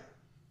somebody.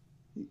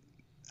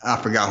 I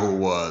forgot who it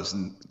was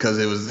because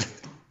it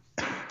was.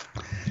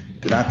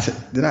 Did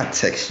I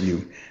text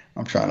you?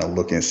 I'm trying to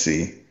look and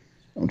see.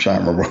 I'm trying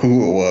to remember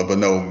who it was, but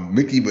no,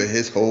 Mickey. But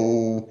his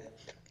whole.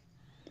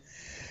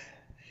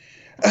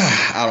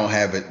 I don't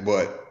have it,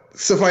 but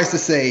suffice to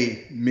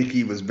say,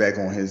 Mickey was back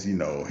on his.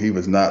 He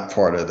was not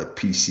part of the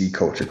PC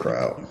culture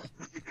crowd.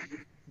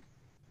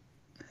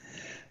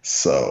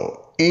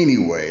 So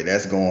anyway,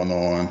 that's going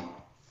on.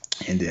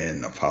 And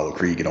then Apollo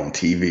Creed get on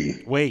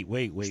TV. Wait.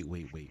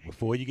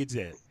 Before you get to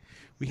that,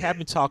 we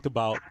haven't talked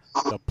about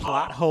the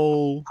plot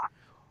hole,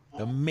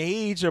 the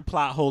major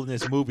plot hole in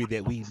this movie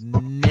that we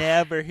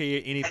never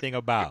hear anything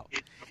about.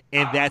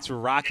 And that's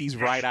Rocky's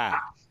right eye.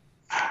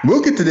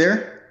 We'll get to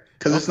there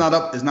because it's not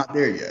up. It's not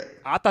there yet.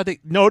 I thought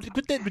they've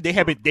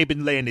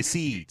been laying the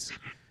seeds.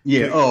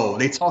 Yeah. Oh,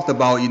 they talked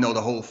about,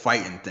 the whole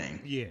fighting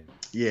thing. Yeah.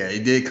 Yeah,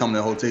 it did come to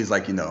the hotel. He's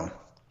like,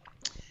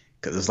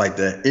 because it's like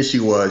the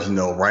issue was,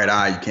 right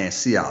eye, you can't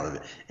see out of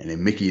it. And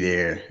then Mickey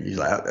there, he's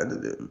like, I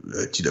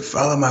want you to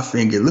follow my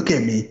finger. Look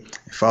at me.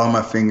 Follow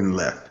my finger to the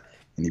left.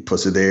 And he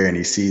puts it there and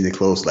he sees it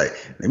close, like,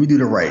 let me do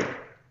the right.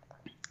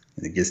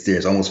 And it gets there.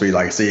 It's almost really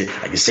like I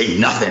can say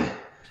nothing.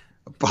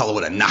 Apollo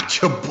would have knocked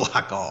your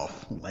block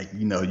off. Like,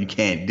 you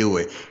can't do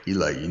it. He's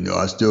like,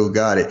 I still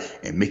got it.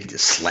 And Mickey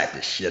just slapped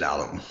the shit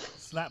out of him.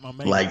 Slap my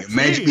man. Like,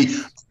 imagine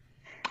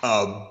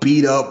a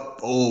beat up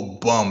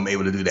old bum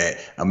able to do that.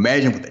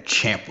 Imagine what the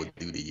champ would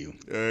do to you.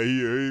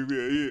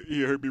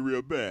 He hurt me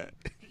real bad.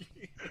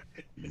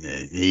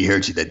 He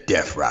hurt you to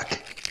death, Rocky.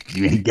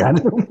 You ain't got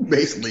it.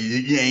 Basically,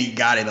 you ain't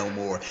got it no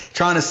more.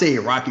 Trying to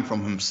save Rocky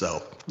from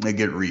himself. A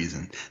good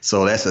reason.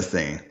 So that's the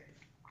thing.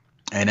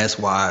 And that's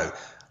why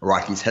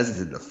Rocky's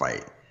hesitant to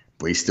fight.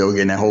 But he's still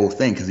getting that whole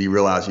thing because he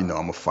realized,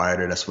 I'm a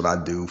fighter. That's what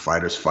I do.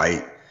 Fighters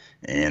fight.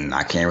 And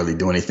I can't really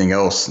do anything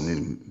else.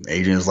 And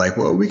Adrian's like,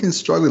 well, we can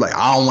struggle. Like,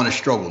 I don't want to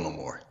struggle no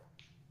more.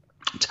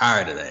 I'm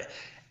tired of that.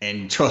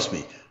 And trust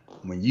me,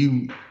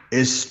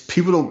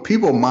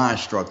 people mind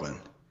struggling,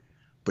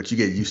 but you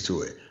get used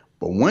to it.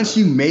 But once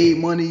you made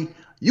money,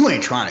 you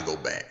ain't trying to go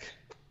back.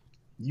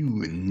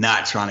 You are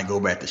not trying to go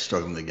back to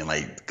struggling again,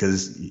 like,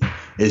 because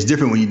it's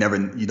different when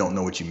you don't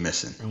know what you're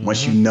missing. Mm-hmm.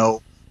 Once you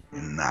know,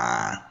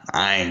 nah,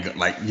 I ain't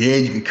like, yeah,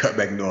 you can cut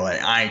back and go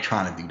like, I ain't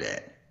trying to do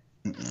that.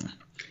 Mm-mm.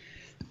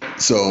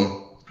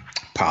 So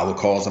Paulo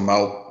calls him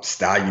out,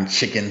 Stallion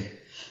Chicken,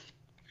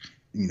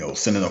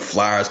 sending him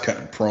flyers,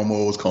 cutting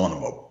promos, calling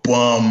him a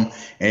bum,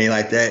 anything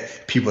like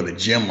that. People at the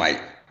gym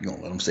like, you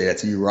gonna let him say that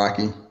to you,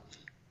 Rocky?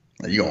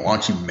 Like, you gonna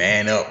want you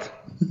man up?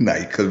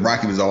 Like, because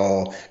Rocky was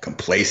all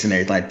complacent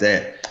and everything like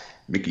that.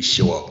 Mickey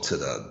show up to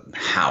the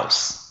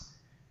house,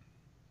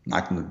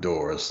 knocking the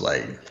door. It's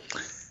like, I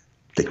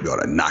think we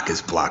ought to knock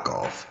his block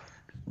off.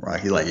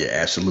 Rocky like, yeah,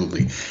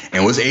 absolutely.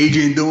 And what's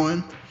Adrian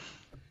doing?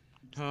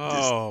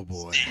 Oh,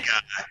 boy.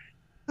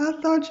 I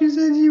thought you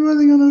said you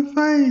wasn't gonna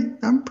fight.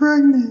 I'm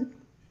pregnant.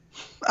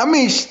 I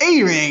mean,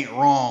 Adrian ain't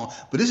wrong,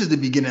 but this is the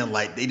beginning.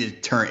 Like, they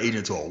just turned Adrian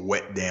into a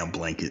wet damn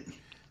blanket.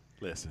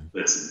 Listen.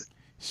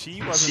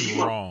 She wasn't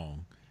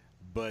wrong,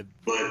 but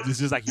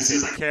this is like you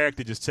said, the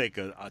character just take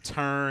a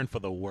turn for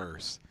the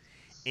worse,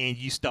 and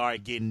you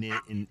start getting it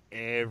in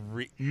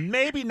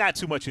maybe not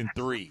too much in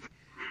 3,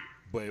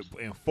 but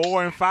in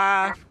 4 and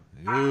 5,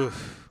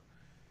 oof.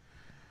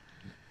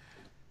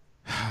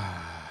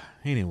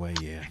 Anyway,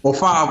 yeah.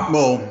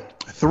 Well,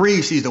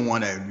 3, she's the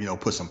one that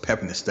put some pep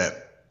in the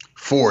step.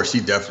 4, she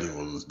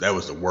definitely was. That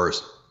was the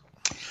worst.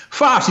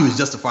 5, she was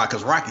justified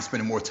because Rocky's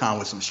spending more time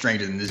with some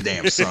stranger than his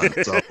damn son.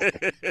 So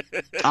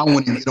I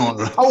wouldn't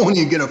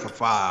even get her for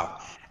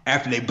 5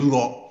 after they blew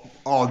up.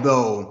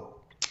 Although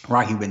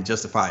Rocky been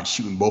justified in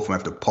shooting both of them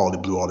after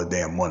Paulie blew all the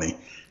damn money.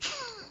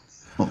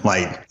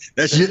 Like,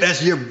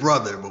 that's your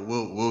brother, but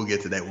we'll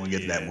get to that when we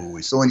get to that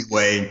movie. So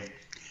anyway,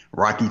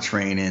 Rocky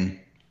training,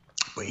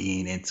 but he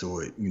ain't into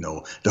it.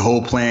 The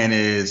whole plan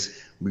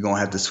is we're gonna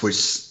have to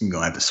switch. You're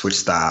gonna have to switch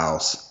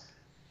styles.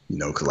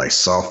 Because like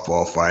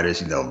softball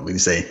fighters, we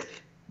say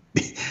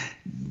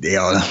they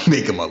all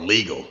make them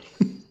illegal.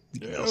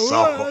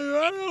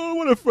 Softball. I don't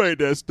want to fight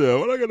that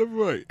stuff. What I gotta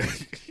fight?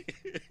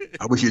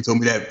 I wish you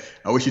told me that.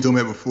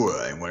 Before.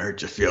 I didn't want to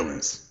hurt your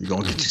feelings. You're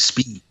gonna get your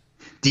speed,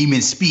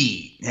 demon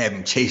speed. Have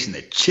him chasing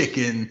the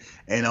chicken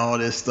and all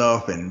this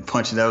stuff and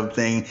punching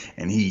everything,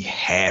 and he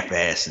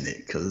half-assing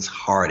it because his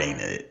heart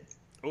ain't in it.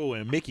 Oh,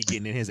 and Mickey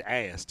getting in his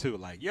ass too.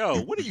 Like, yo,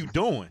 what are you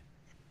doing?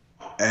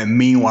 And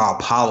meanwhile,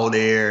 Apollo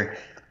there.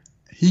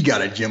 He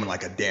got a gym in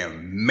like a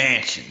damn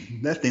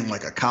mansion. That thing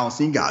like a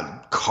coliseum. He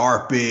got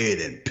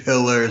carpet and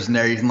pillars and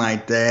everything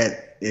like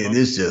that. And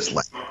it's just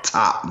like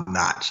top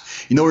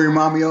notch. You know what it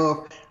remind me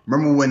of?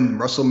 Remember when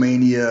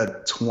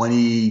WrestleMania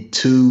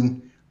 22,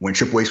 when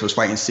Triple H was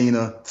fighting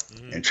Cena?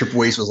 Mm-hmm. And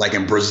Triple H was like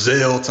in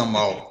Brazil talking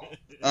about,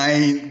 I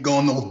ain't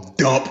going no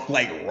dump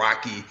like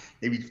Rocky.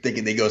 They be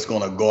thinking they just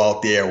going to go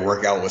out there and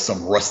work out with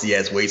some rusty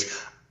ass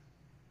weights.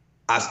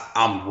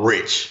 I'm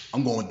rich.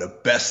 I'm going with the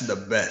best of the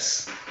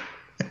best.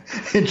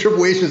 And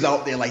Triple H was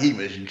out there like he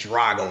was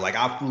Drago. Like,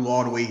 I flew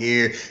all the way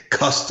here,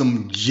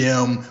 custom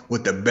gym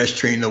with the best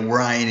trainer in the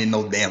world. I ain't in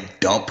no damn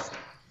dump.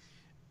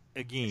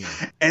 Again.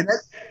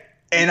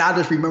 And I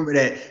just remember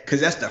that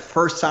because that's the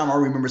first time I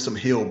remember some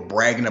heel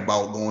bragging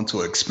about going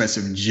to an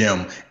expensive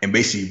gym and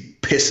basically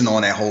pissing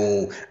on that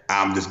whole,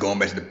 I'm just going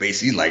back to the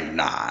basics. He's like,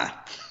 nah,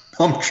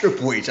 I'm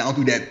Triple H. I don't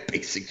do that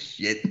basic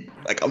shit.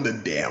 Like, I'm the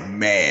damn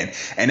man.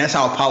 And that's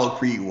how Apollo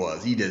Creed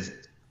was. He just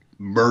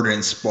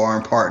murdering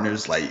sparring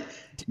partners. Like,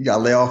 you got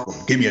to lay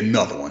off? Give me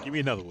another one. Give me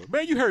another one.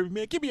 Man, you heard me,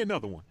 man. Give me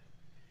another one.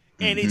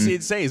 And it's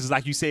insane. It's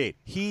like you said,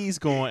 he's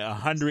going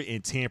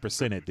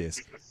 110% at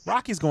this.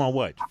 Rocky's going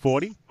what?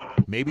 40?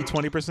 Maybe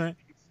 20%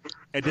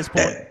 at this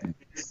point?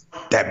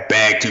 That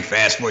bag too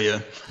fast for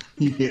you.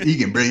 He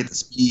can bring it the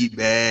speed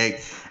bag.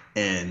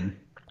 And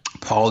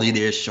Paulie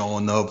there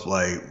showing up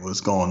like,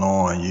 what's going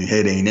on? Your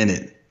head ain't in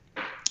it.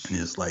 And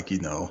it's like,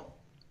 there's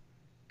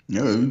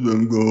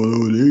something going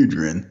on with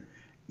Adrian.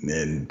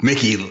 And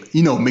Mickey,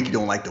 Mickey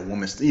don't like the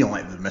woman. He don't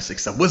like the domestic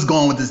stuff. What's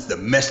going on with this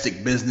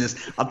domestic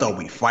business? I thought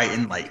we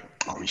fighting. Like,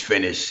 are we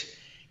finished?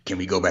 Can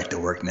we go back to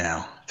work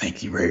now?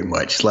 Thank you very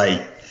much.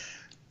 Like,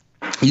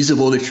 you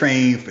supposed to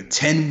train for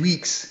 10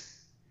 weeks,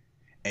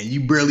 and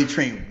you barely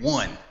train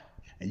 1,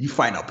 and you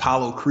fighting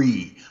Apollo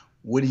Creed.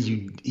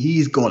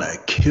 He's gonna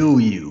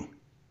kill you.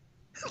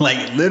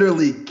 Like,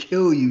 literally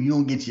kill you. You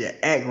don't get your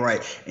act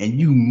right, and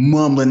you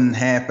mumbling and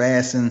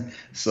half-assing.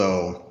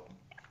 So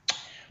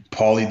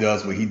Paulie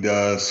does what he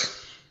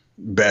does.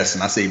 best,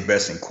 and I say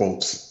best in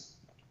quotes.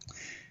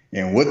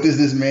 And what does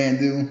this man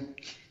do?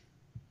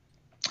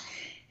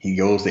 He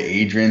goes to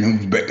Adrian,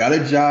 who's got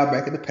a job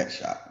back at the pet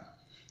shop,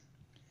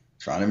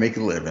 trying to make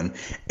a living.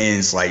 And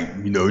it's like,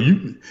 you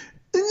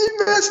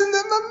messing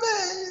up my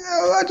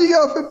man. Why'd you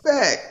go for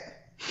back?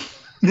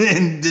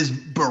 And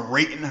just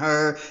berating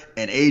her.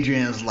 And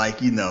Adrian's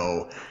like,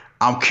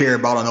 I'm care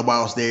about her. Nobody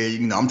else there.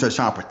 I'm just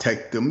trying to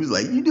protect them. He's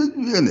like,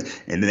 and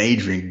then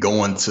Adrian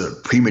going to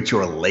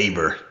premature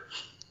labor.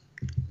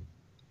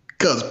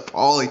 Because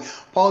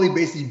Paulie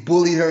basically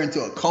bullied her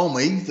into a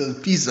coma. He's a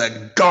piece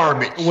of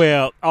garbage.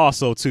 Well,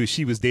 also, too,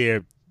 she was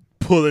there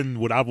pulling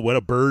what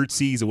a bird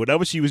sees or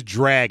whatever she was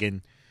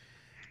dragging.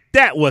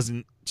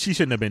 She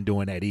shouldn't have been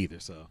doing that either,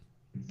 so.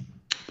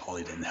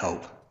 Paulie didn't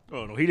help.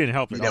 Oh, no, he didn't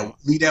help at all.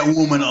 Leave that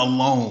woman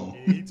alone.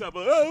 Yeah, he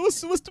talking about,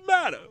 what's the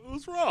matter?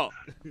 What's wrong?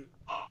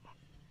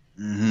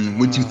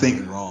 What you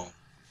think wrong?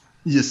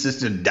 Your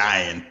sister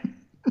dying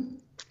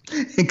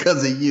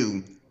because of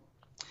you.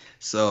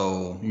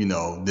 So,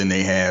 then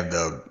they have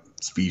the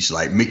speech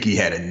like Mickey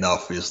had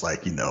enough. It's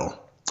like,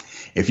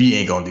 if you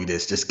ain't gonna do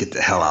this, just get the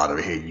hell out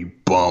of here, you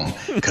bum.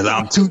 Because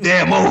I'm too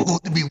damn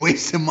old to be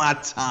wasting my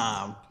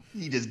time.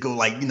 You just go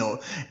like,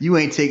 you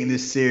ain't taking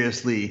this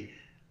seriously.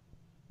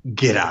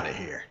 Get out of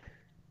here.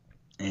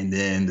 And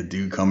then the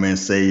dude come in and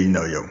say,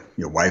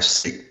 your wife's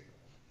sick.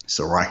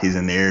 So Rocky's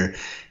in there.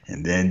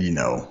 And then,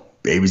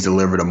 baby's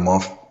delivered a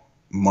month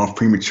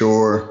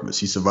premature, but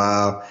she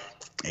survived.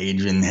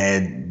 Adrian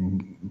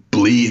had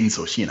bleeding,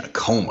 so she in a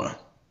coma.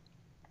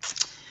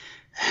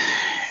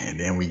 And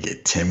then we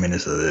get 10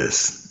 minutes of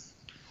this.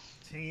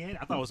 10?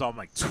 I thought it was all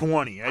like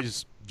 20. I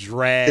just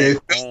dragged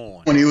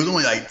on. It was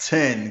only like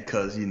 10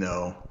 because,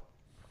 they're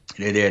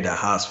there at the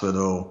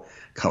hospital,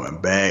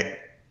 coming back.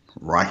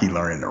 Rocky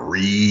learning to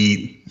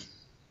read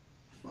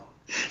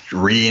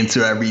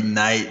into every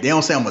night. They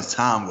don't say how much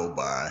time go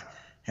by.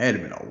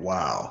 Had been a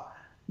while.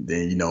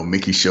 Then,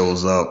 Mickey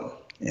shows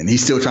up, and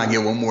he's still trying to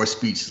get one more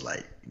speech.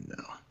 Like,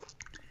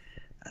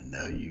 I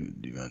know you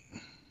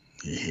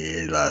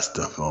hear a lot of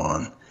stuff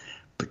on,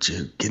 but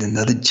you get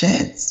another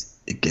chance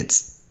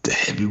against the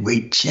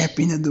heavyweight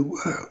champion of the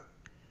world.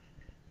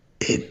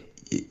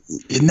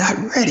 You're not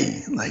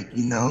ready,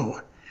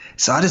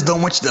 So I just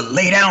don't want you to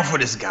lay down for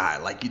this guy.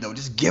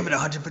 Just give it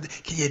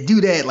 100%. Can you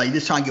do that?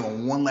 Just trying to give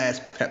him one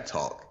last pep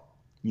talk.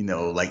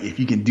 If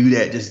you can do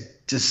that,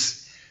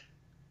 just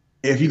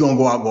if you're gonna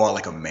go out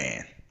like a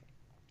man.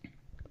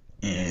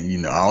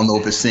 And I don't know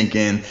if it's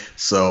sinking.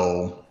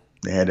 So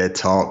they had that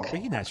talk.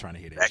 But he's not trying to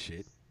hear that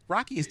shit.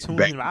 Rocky is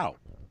tuning him out.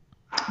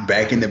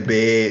 Back in the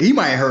bed. He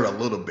might have heard a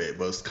little bit,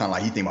 but it's kind of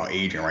like he thinking about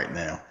Adrian right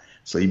now.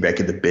 So he back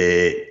in the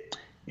bed.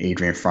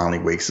 Adrian finally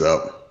wakes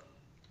up.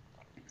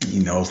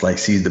 It's like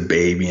sees the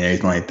baby and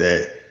everything like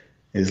that.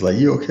 It's like,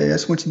 you okay? I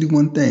just want you to do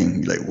one thing.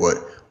 He's like, what?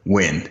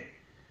 When?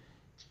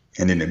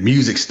 And then the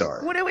music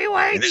starts. What are we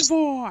waiting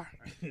for?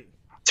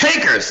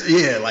 Takers,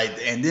 yeah,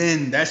 and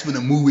then that's when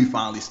the movie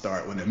finally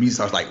starts. When the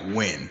music starts,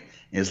 when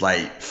it's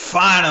like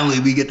finally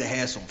we get to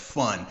have some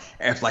fun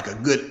after a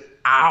good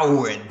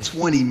hour and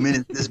 20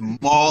 minutes this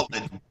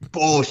maudlin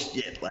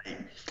bullshit.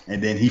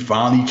 And then he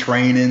finally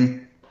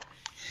training,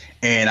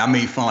 and I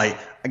made fun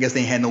I guess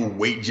they had no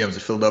weight gyms in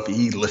Philadelphia.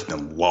 He's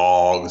lifting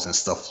logs and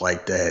stuff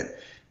like that.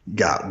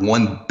 Got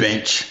one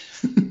bench,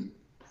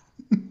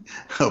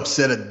 a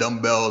set of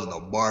dumbbells and a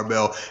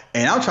barbell,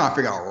 and I'm trying to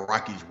figure out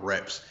Rocky's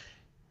reps.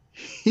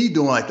 He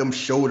doing them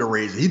shoulder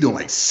raises. He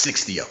doing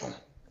 60 of them.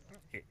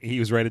 He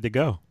was ready to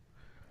go.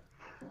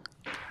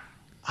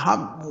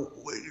 Yeah,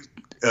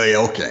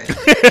 okay.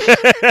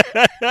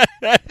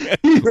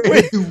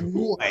 Ready to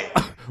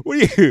what?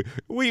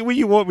 What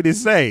you want me to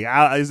say?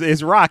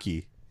 It's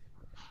Rocky.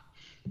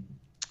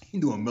 He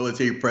doing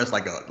military press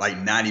like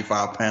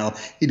 95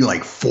 pounds. He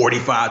doing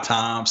 45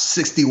 times,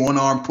 61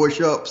 arm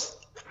push-ups.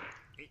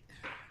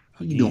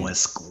 He doing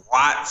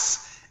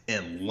squats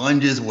and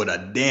lunges with a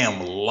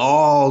damn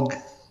log.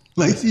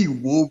 He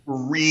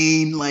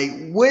Wolverine.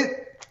 What?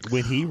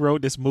 When he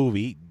wrote this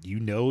movie,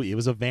 it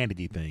was a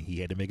vanity thing. He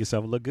had to make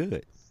himself look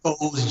good.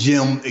 Gold's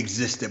Gym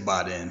existed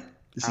by then.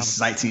 This is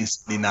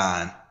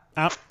 1979.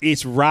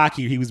 It's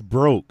Rocky. He was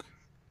broke.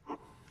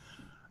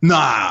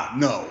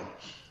 No.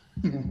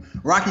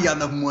 Rocky got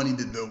enough money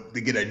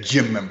to get a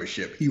gym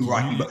membership. He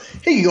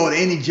can go to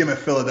any gym in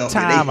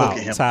Philadelphia.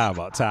 Time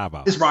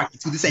out. This Rocky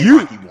 2. This ain't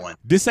Rocky 1.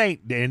 This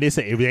ain't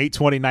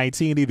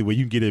 2019 either, where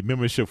you can get a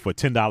membership for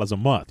 $10 a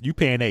month. You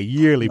paying that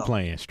yearly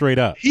plan straight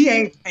up. He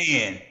ain't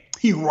paying.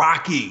 He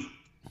Rocky.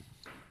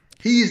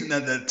 He's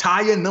the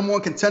Italian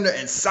 #1 contender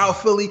in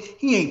South Philly.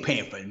 He ain't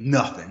paying for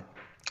nothing.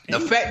 The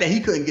fact that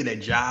he couldn't get a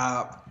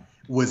job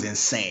was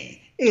insane.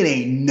 It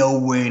ain't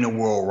nowhere in the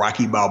world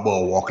Rocky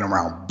Balboa walking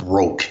around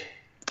broke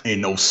in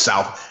no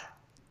South.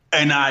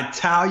 An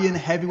Italian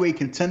heavyweight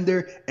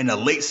contender in the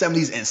late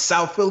 70s in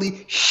South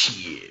Philly?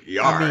 Shit.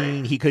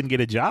 He couldn't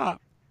get a job.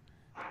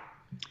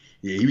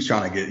 Yeah, he was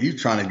trying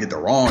to get the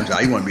wrong job.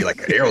 He wanted to be like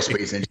an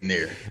aerospace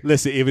engineer.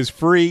 Listen, if it's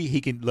free, he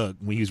can look.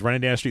 When he was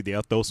running down the street,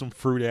 they'll throw some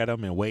fruit at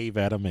him and wave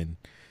at him and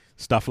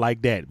stuff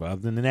like that. But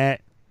other than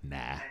that,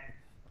 nah.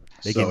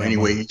 So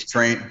anyway,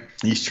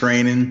 he's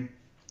training,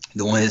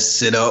 doing his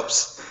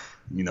sit-ups,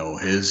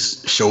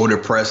 his shoulder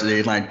press and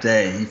everything like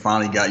that. And he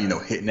finally got,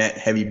 hitting that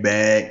heavy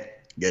bag,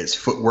 get his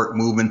footwork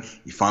moving.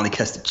 He finally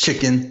catch the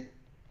chicken,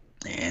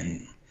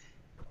 and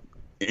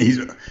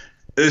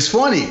it's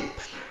funny.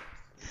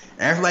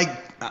 After like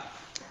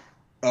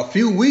a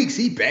few weeks,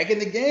 he back in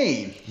the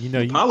game.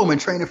 Apollo been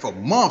training for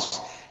months,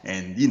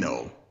 and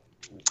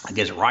I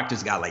guess Rock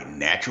just got like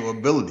natural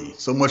ability.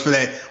 So much for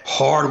that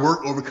hard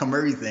work, overcome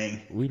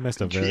everything. We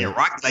missed a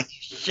Rock like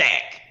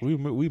Shaq.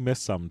 We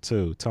missed something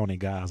too. Tony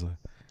Gaza,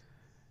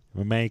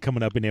 my man,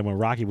 coming up in there when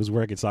Rocky was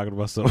working, talking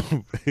about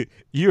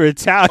you're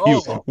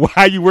Italian. Oh. Why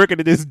are you working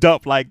at this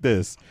dump like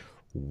this?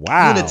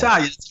 Wow. You're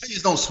Italian.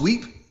 Italians don't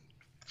sweep.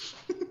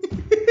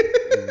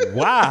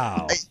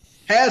 Wow.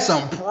 Have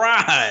some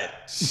pride.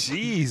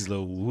 Jeez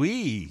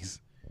Louise.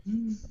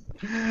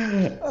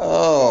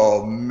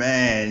 Oh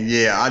man,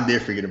 yeah, I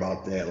did forget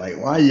about that.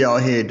 Like, why y'all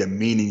here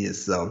demeaning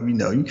yourself?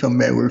 You come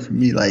back with for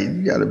me like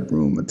you got a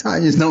broom.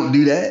 Italians don't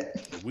do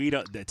that. We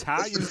don't. The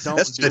Italians don't.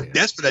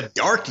 That's for the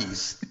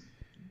darkies.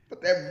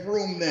 Put that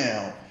broom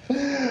down.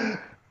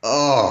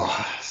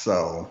 Oh,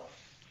 so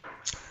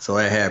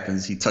it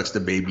happens. He tucks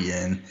the baby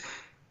in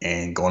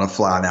and going to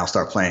fly now.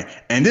 Start playing.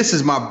 And this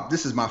is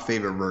my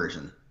favorite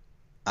version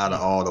out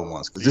of all the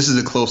ones, because this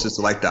is the closest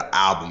to like the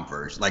album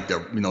version, like the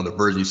the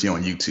version you see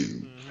on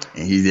YouTube.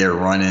 And he's there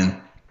running,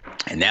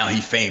 and now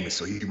he's famous,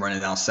 so he's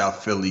running down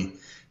South Philly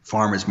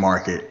Farmers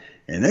Market,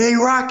 and hey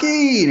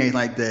Rocky, and everything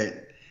like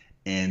that.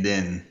 And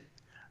then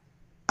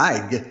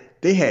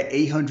they had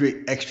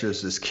 800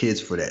 extras as kids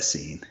for that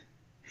scene.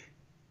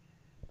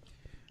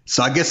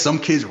 So I guess some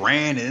kids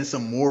ran and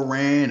some more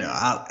ran.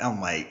 I'm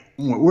like,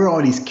 where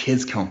all these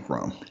kids come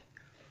from?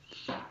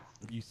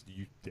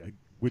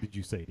 What did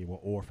you say? They were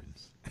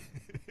orphans.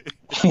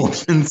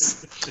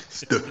 Orphans.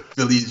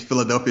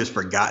 Philadelphia's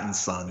forgotten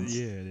sons.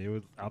 Yeah, they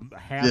was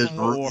half of them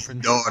were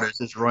orphans. Daughters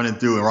just running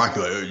through, and Rocky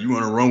like, you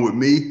want to run with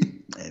me?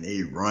 And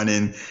they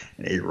running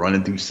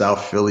through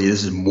South Philly.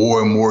 This is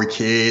more and more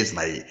kids.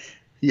 Like,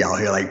 he out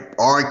here like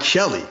R.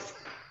 Kelly.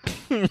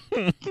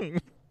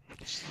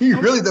 He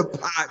really the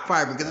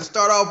Piper, because it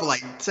started off with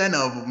like 10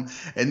 of them,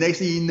 and next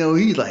thing you know,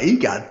 he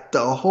got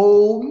the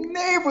whole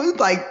neighborhood,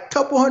 like a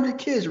couple hundred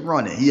kids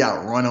running. He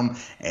outrun them,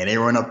 and they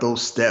run up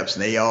those steps,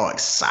 and they all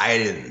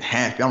excited and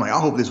happy. I'm like, I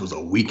hope this was a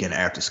weekend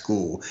after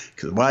school,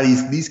 because why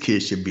these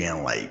kids should be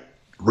in like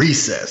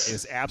recess?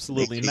 It's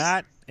absolutely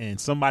not, and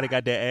somebody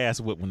got their ass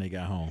whipped when they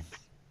got home.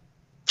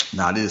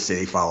 Nah, I didn't say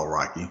they follow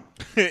Rocky.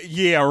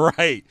 Yeah,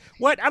 right.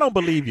 What? I don't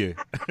believe you.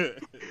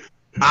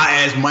 I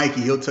asked Mikey,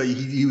 he'll tell you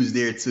he was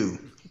there too.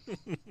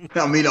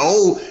 I mean,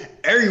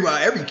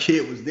 every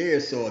kid was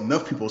there, so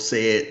enough people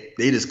said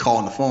they just called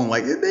on the phone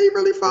like, did they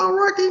really follow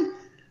Rocky?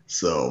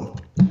 So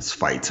it's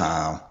fight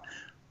time.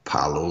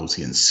 Apollo's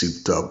getting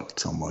souped up,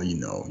 talking about,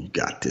 you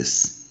got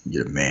this.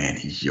 You're the man.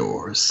 He's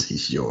yours.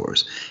 He's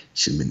yours.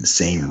 Should have been in the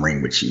same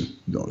ring with you.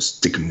 You're gonna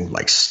stick him,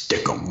 like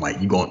stick him,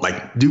 like you going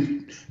like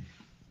dude,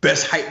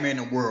 best hype man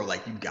in the world.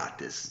 Like, you got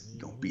this.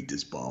 You gonna beat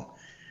this bum.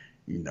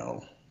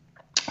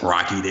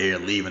 Rocky there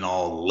leaving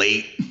all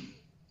late.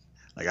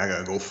 Like, I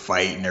gotta go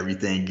fight and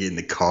everything, get in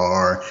the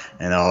car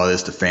and all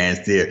this. The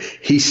fans there.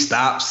 He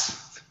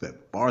stops,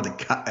 borrow the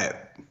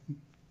car,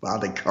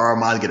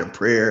 might get a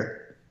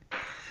prayer.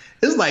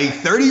 It's like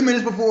 30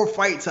 minutes before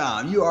fight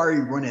time. You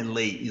already running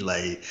late. You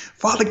like,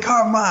 Father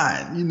Carmine,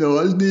 I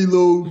just need a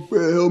little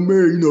Hail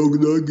Mary,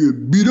 because I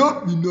get beat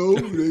up,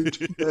 it ain't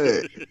too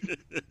bad.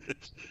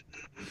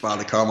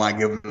 Father Carmine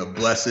giving him a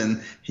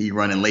blessing. He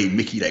running late.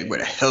 Mickey like, where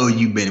the hell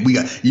you been? We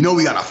got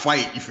a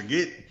fight. You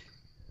forget?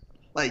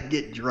 Like,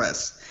 get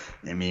dressed.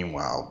 And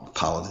meanwhile,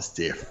 Apollo is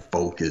there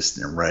focused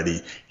and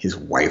ready. His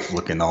wife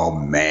looking all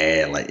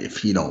mad. Like, if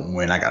he don't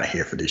win, I got to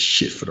hear for this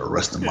shit for the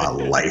rest of my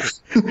life.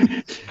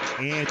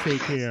 And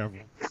take care of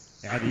him.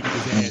 After he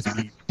gets his ass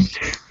beat.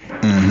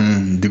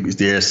 Duke is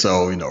there.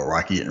 So,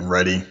 Rocky getting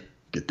ready.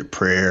 Get the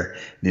prayer.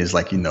 And it's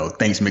like,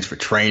 thanks, Mitch, for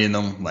training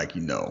them. Like,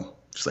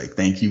 it's like,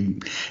 thank you.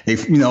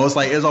 It's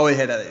like, it's always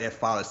had that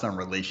father-son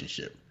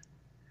relationship.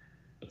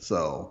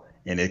 So,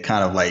 and it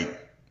kind of like,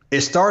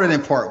 it started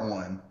in part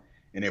 1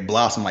 and it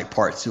blossomed like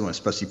part 2 and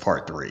especially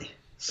part 3.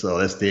 So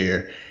that's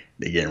there.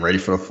 They're getting ready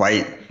for the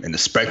fight in the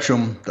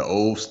Spectrum, the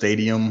old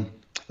stadium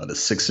of the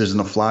Sixers and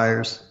the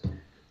Flyers.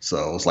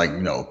 So it's like,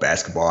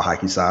 basketball,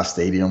 hockey size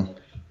stadium.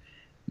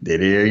 They're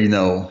there,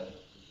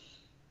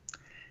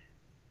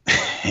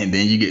 and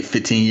then you get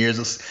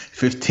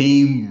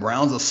 15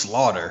 rounds of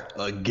slaughter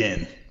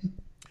again.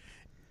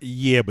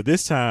 Yeah, but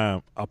this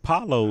time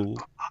Apollo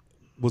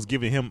was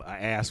giving him an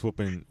ass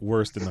whooping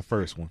worse than the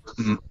first one.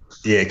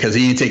 Yeah, because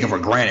he didn't take him for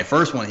granted.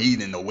 First one, he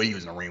didn't know what he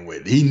was in the ring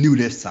with. He knew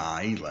this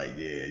time. He's like,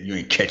 yeah, you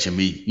ain't catching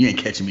me. You ain't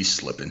catching me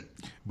slipping.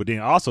 But then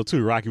also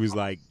too, Rocky was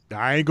like,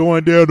 I ain't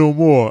going there no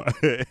more.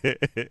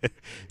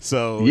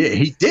 So yeah,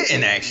 he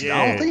didn't actually.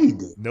 Yeah. I don't think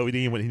he did. No, he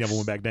didn't. He never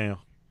went back down.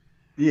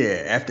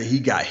 Yeah, after he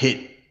got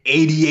hit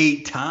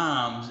 88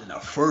 times in the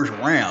first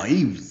round,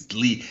 he was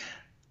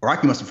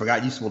Rocky must have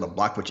forgot you're supposed to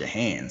block with your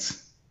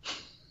hands.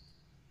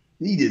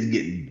 He just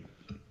getting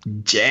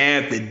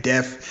jab to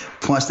death,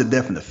 punch to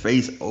death in the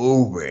face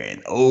over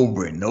and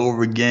over and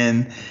over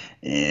again.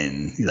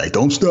 And he's like,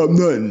 don't stop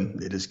nothing.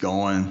 They're just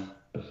going.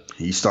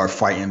 He start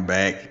fighting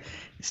back.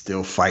 He's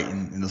still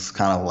fighting. And it's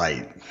kind of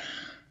like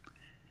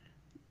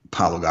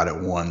Apollo got it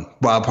one.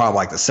 Well, probably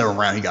like the 7th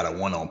round, he got it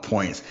one on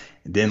points.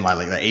 And then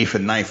like the 8th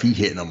and 9th, he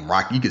hitting them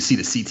rock. You can see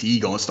the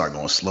CTE start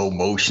going slow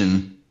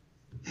motion.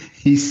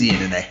 He's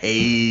seeing in the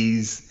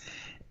haze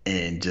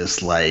and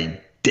just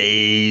like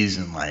days,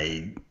 and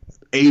like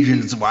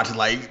Adrian's watching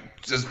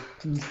like, just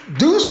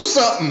do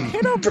something.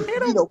 Hit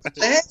him.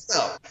 Hands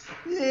up.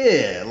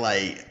 Yeah,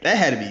 like that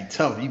had to be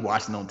tough. You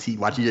watching on TV,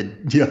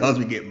 watching your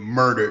husband get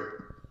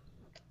murdered,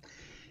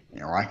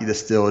 and Rocky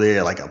just still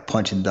there like a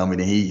punching dummy.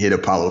 Then he hit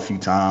Apollo a few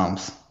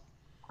times.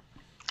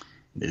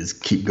 They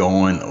just keep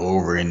going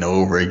over and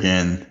over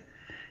again,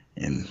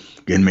 and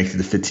then makes it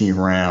the 15th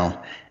round.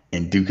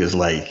 And Duke is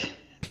like,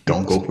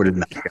 "Don't go for the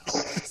knockout.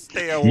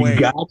 Stay away. You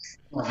got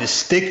this.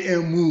 Stick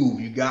and move.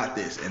 You got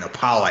this." And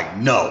Apollo like,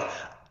 "No,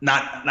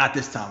 not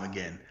this time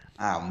again.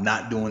 I'm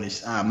not doing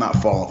this. I'm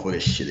not falling for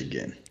this shit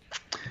again.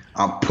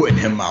 I'm putting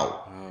him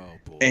out." Oh,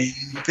 boy. And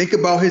think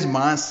about his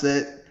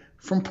mindset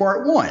from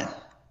part 1.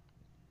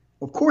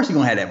 Of course he's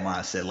gonna have that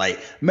mindset.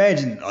 Like,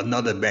 imagine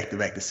another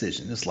back-to-back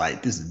decision. It's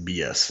like, this is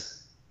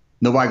BS.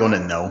 Nobody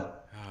gonna know.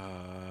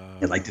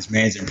 And like, this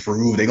man's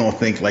improved. They're gonna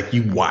think like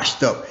you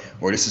washed up,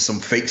 or this is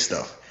some fake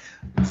stuff.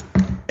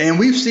 And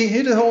we've seen,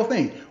 here's the whole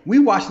thing. We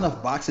watch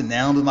enough boxing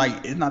now, and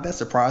like, it's not that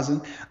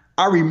surprising.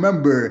 I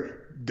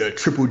remember the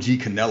Triple G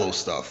Canelo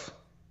stuff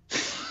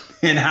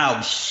and how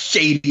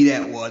shady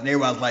that was. And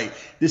everybody's like,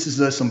 this is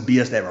just some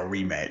BS to have a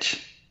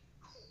rematch.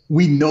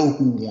 We know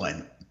who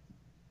won.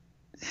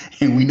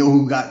 And we know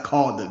who got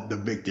called the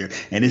victor.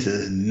 And this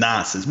is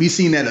nonsense. We've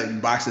seen that in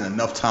boxing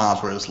enough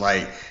times where it's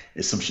like,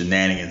 it's some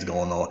shenanigans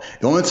going on.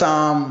 The only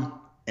time,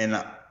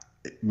 and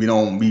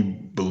we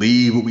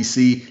believe what we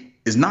see,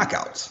 is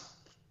knockouts.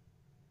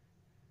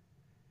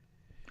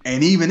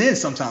 And even then,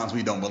 sometimes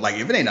we don't. But like,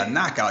 if it ain't a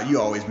knockout,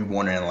 you always be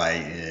wondering,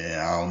 like,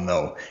 yeah, I don't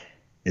know.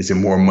 Is it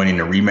more money in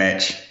the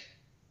rematch?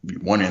 You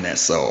be wondering that.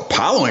 So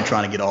Apollo ain't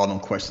trying to get all them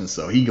questions.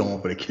 So he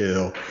going for the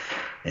kill.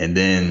 And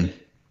then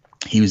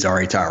he was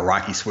already tired.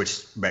 Rocky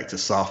switched back to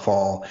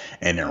southpaw.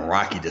 And then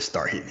Rocky just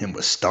started hitting him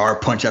with star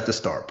punch after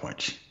star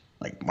punch.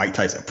 Like Mike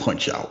Tyson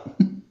punch out.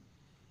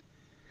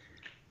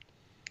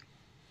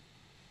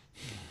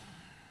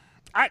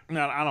 I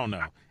don't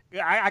know.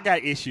 I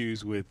got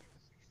issues with.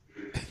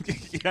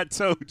 I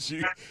told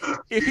you,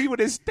 if he would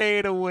have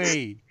stayed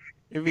away,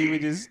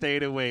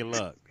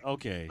 look,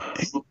 okay.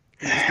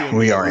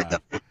 We already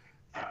know.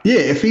 Yeah,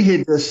 if he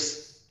had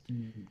just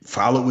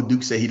followed what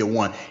Duke said he'd have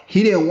won.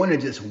 He didn't want to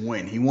just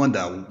win. He wanted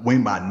to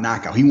win by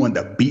knockout. He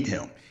wanted to beat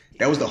him.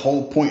 That was the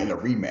whole point of the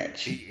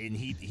rematch. And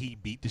he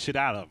beat the shit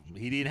out of him.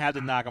 He didn't have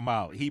to knock him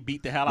out. He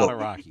beat the hell out of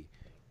Rocky.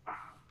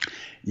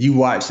 You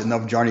watched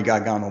enough Johnny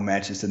Gargano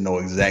matches to know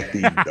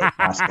exactly the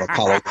monster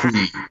Apollo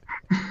Creed.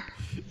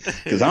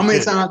 Because how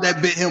many times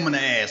that bit him in the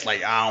ass?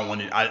 Like, I don't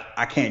want to.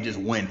 I can't just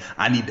win.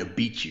 I need to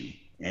beat you,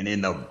 and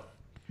end up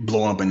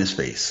blowing up in his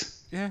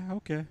face. Yeah,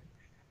 okay.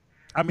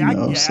 I mean,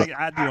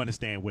 I do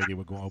understand where they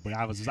were going, but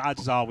I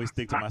just always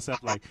think to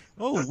myself like,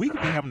 oh, we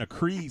could be having a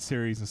Creed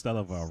series instead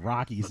of a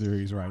Rocky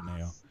series right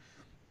now.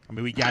 I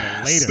mean, we got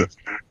it later.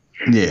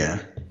 Yeah,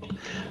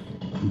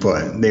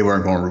 but they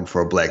weren't going to root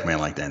for a black man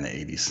like that in the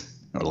 80s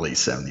or the late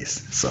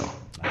 70s. So.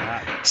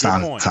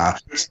 Signing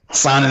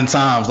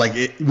times, like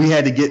we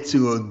had to get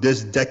to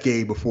this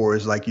decade before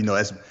it's like,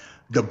 as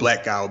the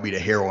black guy would be the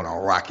hero in a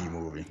Rocky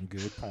movie.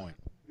 Good point.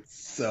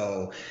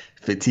 So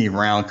 15th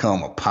round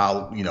come,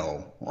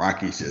 Apollo,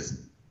 Rocky's just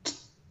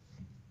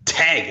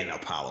tagging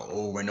Apollo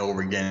over and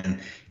over again,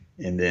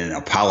 and then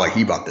Apollo,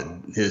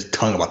 his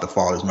tongue about to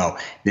fall out his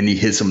mouth. Then he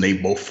hits him, they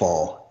both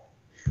fall.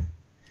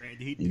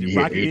 He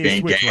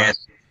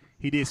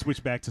did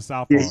switch back to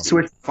southpaw. He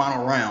switched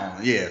final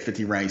round. Yeah,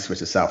 50 round, he switched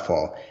to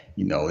southpaw.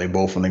 They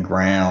both on the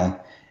ground.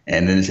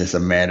 And then it's just a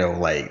matter of,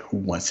 like, who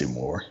wants it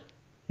more?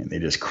 And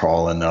they're just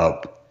crawling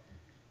up.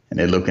 And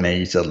they're looking at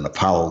each other. And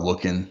Apollo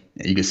looking.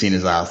 And you can see in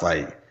his eyes,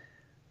 like,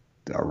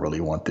 do I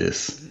really want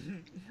this?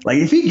 Like,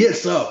 if he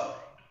gets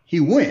up, he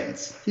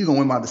wins. He's going to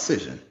win by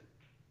decision.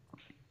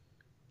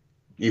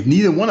 If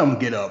neither one of them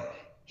get up,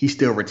 he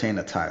still retain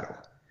the title.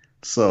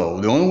 So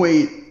the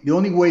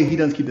only way he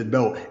doesn't keep the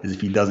belt is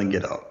if he doesn't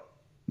get up.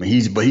 I mean,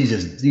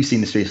 you've seen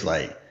his face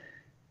like,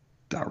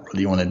 do I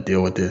really want to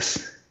deal with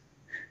this?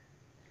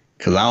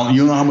 Because you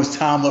don't know how much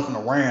time left in the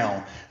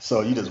round.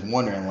 So you're just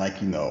wondering, like,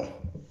 do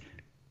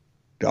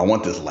I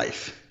want this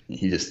life? And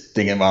he's just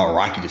thinking about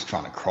Rocky just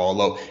trying to crawl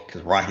up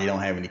because Rocky don't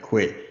have any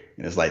quit.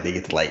 And it's like they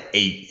get to like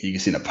 8. You can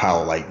see the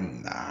power like,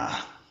 nah.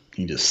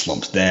 He just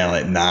slumps down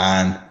at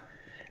 9.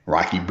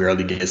 Rocky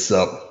barely gets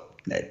up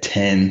at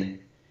 10.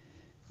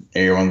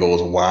 Everyone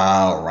goes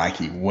wild.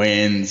 Rocky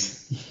wins.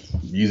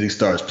 Music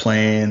starts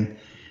playing.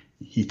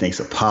 He thanks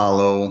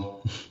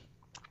Apollo.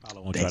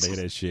 Apollo won't try to hear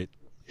that shit.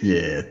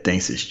 Yeah,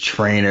 thanks his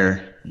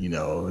trainer.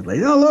 Like,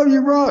 I love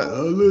you, bro. I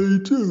love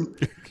you too.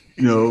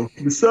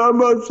 It's all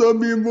about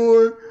something,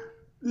 boy.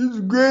 This is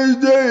the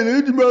greatest day in the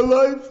history of my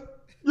life.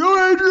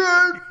 Yo,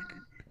 Adrian,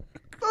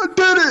 I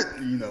did it.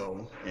 You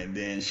know, and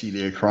then she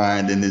there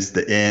crying. Then it's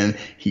the end.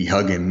 He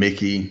hugging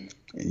Mickey.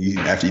 And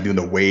after you doing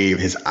the wave,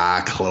 his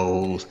eye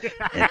closed.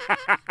 And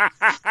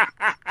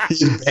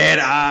his bad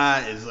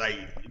eye is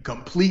like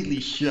completely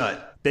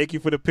shut. Thank you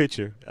for the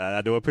picture.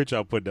 I know a picture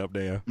I'm putting up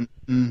there.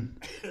 Mm-hmm.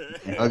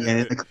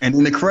 And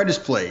then the credits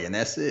play, and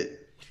that's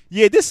it.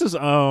 Yeah, this is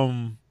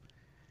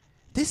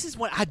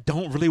what I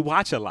don't really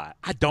watch a lot.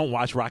 I don't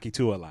watch Rocky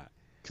 2 a lot.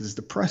 Because it's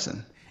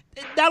depressing.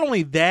 Not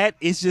only that,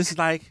 it's just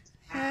like,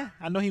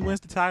 I know he wins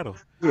the title.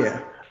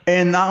 Yeah.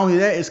 And not only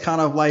that, it's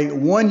kind of like,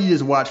 one, you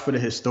just watch for the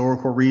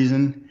historical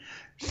reason.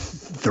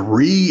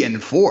 3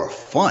 and 4 are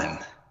fun.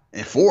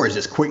 And 4 is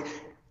just quick.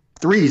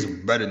 3 is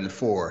better than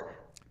 4.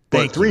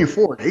 But 3 and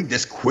 4, they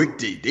just quick.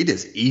 They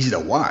just easy to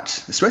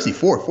watch. Especially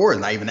 4. 4 is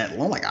not even that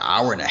long, like an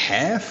hour and a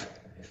half.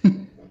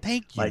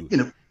 Thank you. Like,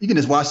 you can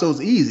just watch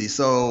those easy.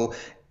 So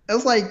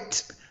it's like,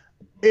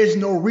 there's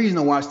no reason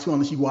to watch 2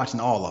 unless you're watching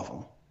all of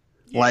them.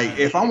 Yeah. Like,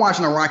 if I'm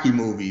watching the Rocky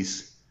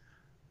movies,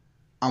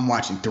 I'm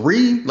watching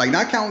 3, like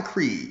not counting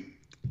Creed.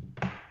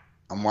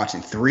 I'm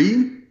watching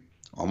 3,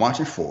 I'm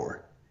watching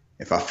 4.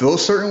 If I feel a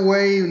certain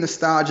way,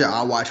 nostalgia,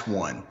 I'll watch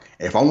 1.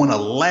 If I want to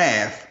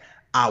laugh,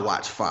 I'll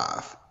watch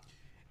 5.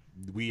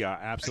 We are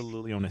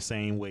absolutely on the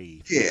same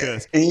wave. Yeah.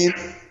 And,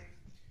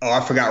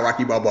 I forgot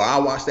Rocky Balboa.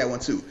 I'll watch that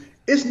one too.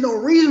 It's no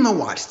reason to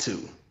watch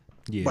 2.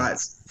 Yeah. But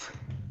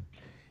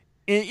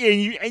and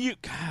you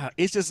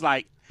it's just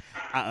like,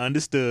 I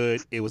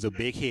understood it was a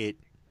big hit.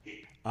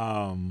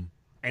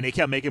 And they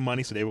kept making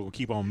money, so they were going to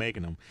keep on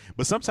making them.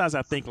 But sometimes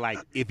I think, like,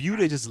 if you'd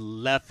have just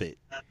left it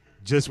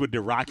just with the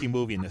Rocky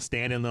movie and the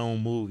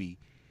standalone movie,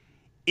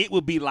 it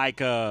would be like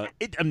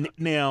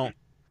now,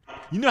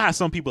 you know how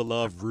some people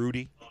love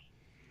Rudy?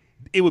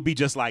 It would be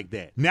just like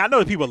that. Now, I know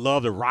that people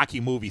love the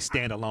Rocky movie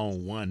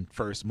standalone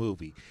first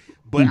movie,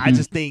 but I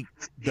just think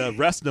the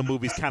rest of the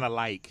movies kind of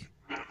like,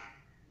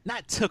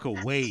 not took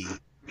away.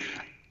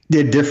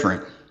 They're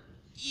different.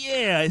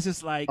 Yeah, it's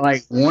just like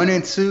 1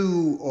 and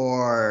 2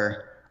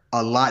 are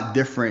a lot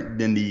different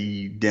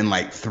than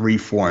like 3,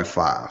 4, and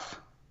 5.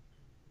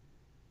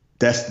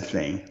 That's the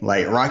thing.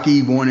 Like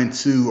Rocky 1 and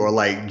 2 are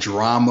like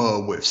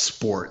drama with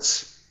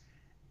sports,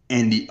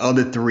 and the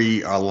other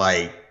 3 are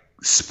like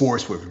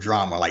sports with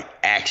drama, like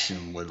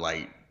action with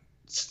like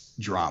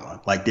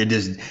drama. Like they're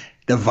just,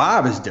 the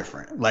vibe is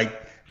different.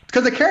 Like,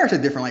 because the characters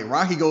are different. Like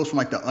Rocky goes from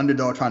like the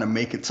underdog trying to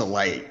make it to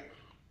like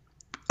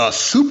a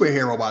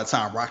superhero by the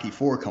time Rocky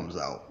 4 comes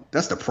out.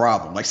 That's the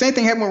problem. Like same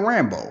thing happened with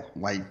Rambo.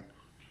 Like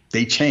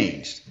they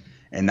changed,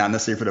 and not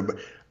necessarily for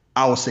the.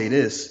 I will say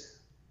this: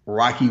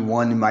 Rocky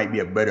 1 might be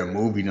a better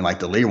movie than like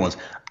the later ones.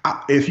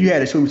 If you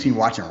had a choice between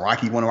watching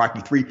Rocky 1 and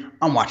Rocky 3,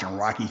 I'm watching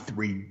Rocky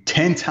 3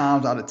 10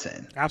 times out of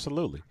 10.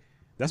 Absolutely,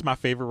 that's my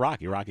favorite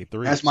Rocky. Rocky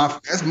 3. That's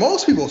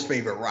most people's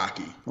favorite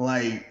Rocky.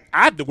 Like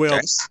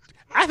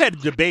I've had a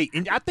debate,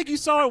 and I think you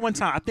saw it one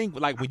time. I think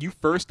like when you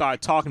first started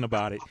talking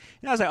about it,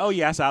 and I was like, "Oh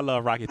yes, I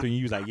love Rocky 3." And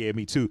you was like, "Yeah,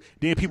 me too."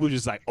 Then people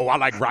just like, "Oh, I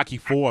like Rocky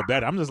 4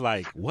 better." I'm just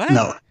like, "What?"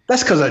 No,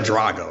 that's because of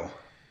Drago.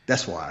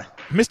 That's why.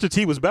 Mr.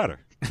 T was better.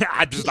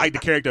 I just like the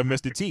character of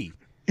Mr. T.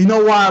 You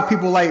know why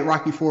people like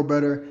Rocky 4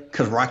 better?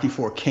 Because Rocky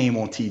 4 came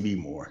on TV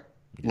more.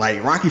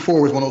 Like Rocky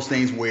 4 was one of those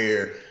things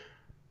where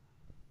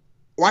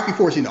Rocky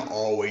 4 seemed to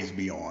always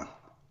be on.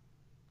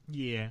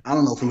 Yeah. I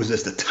don't know if it was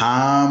just the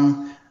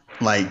time,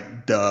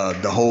 like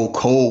the whole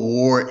Cold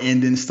War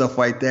ending, stuff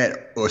like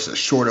that, or it's a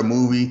shorter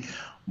movie,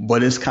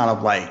 but it's kind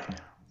of like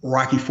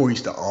Rocky 4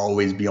 used to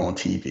always be on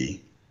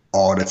TV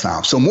all the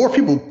time. So more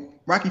people,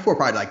 Rocky 4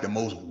 probably like the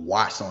most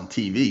watched on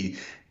TV.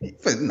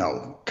 But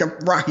no,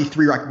 Rocky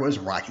 3, was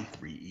Rocky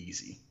 3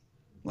 easy.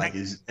 Like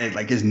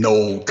it's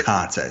no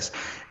contest.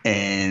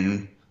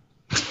 And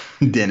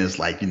then it's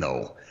like,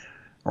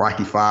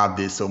 Rocky 5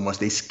 did so much,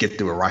 they skipped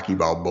through a Rocky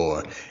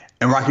Balboa.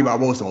 And Rocky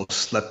Balboa is the most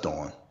slept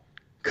on.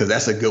 Because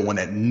that's a good one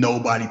that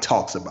nobody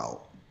talks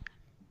about.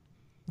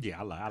 Yeah,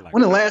 I like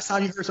When the last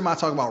time you heard somebody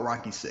talk about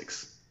Rocky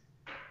 6?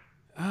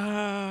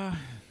 I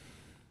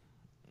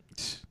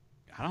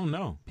don't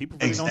know. People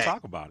really don't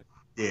talk about it.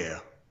 Yeah.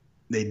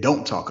 They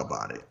don't talk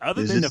about it.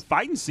 Other than the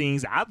fighting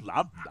scenes, I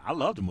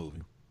love the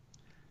movie.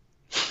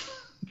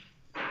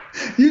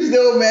 You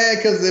still mad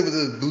because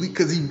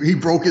he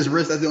broke his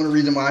wrist? That's the only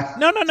reason why.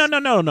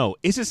 No.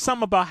 It's just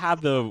something about how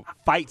the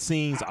fight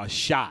scenes are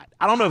shot.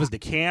 I don't know if it's the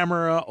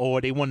camera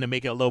or they wanted to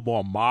make it a little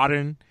more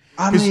modern.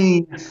 I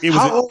mean, think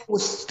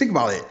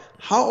about it.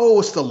 How old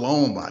was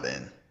Stallone by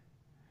then?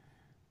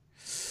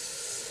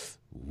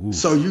 Ooh.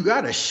 So you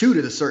got to shoot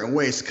it a certain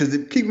way. Because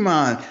keep in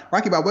mind,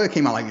 Rocky Balboa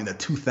came out like in the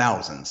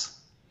 2000s.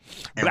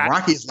 And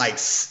Rocky's like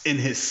in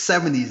his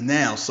 70s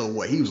now. So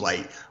what? He was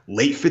like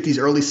late 50s,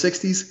 early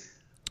 60s?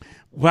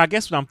 Well, I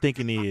guess what I'm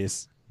thinking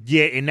is,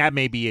 yeah, and that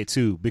may be it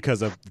too,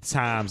 because of the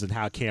times and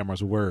how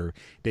cameras were,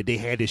 that they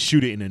had to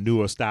shoot it in a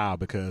newer style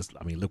because,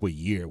 I mean, look what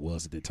year it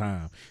was at the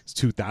time. It's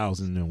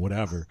 2000 and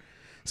whatever.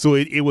 So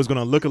it was going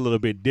to look a little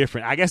bit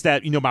different. I guess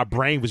that, my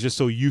brain was just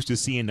so used to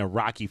seeing the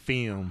Rocky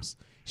films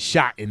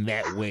shot in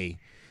that way.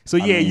 So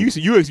yeah, mean,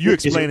 you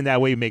explaining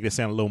that way, make it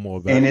sound a little more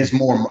better. And it's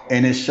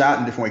shot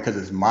in a different way because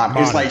it's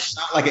modern. It's like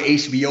shot like an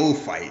HBO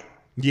fight.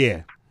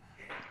 Yeah.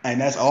 And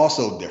that's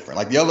also different.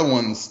 Like the other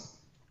ones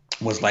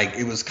was like,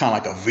 it was kind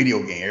of like a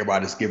video game.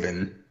 Everybody's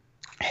giving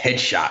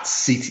headshots,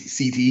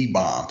 CTE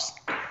bombs.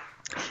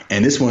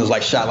 And this one was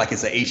like shot like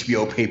it's an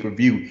HBO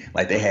pay-per-view.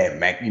 Like they had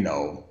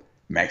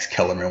Max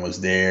Kellerman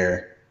was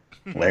there,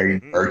 Larry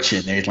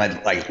Merchant, there's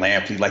like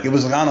Lampley. Like it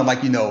was kind of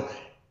like,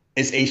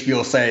 it's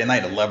HBO Saturday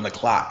night, 11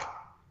 o'clock.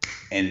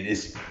 And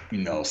it's,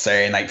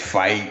 Saturday night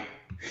fight.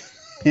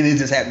 And it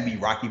just happened to be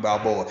Rocky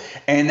Balboa.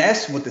 And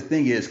that's what the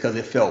thing is, because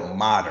it felt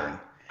modern.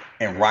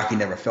 And Rocky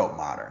never felt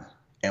modern.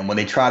 And when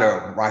they try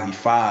to Rocky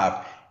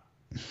 5,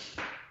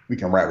 we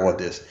can wrap with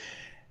this.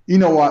 You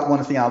know what?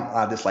 One thing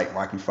I dislike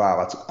Rocky 5,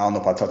 I don't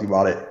know if I talked to you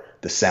about it,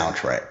 the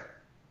soundtrack.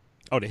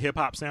 Oh, the hip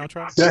hop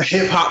soundtrack? The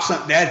hip hop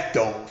sound, that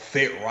don't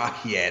fit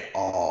Rocky at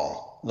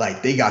all.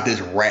 Like they got this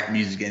rap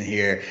music in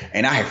here,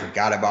 and I had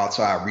forgot about it,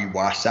 so I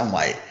rewatched it. I'm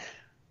like,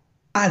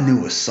 I knew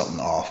it was something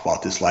off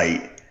about this.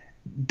 Like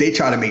they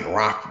try to make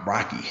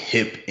Rocky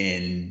hip,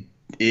 and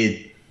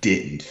it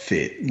didn't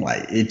fit.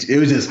 Like it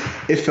was just,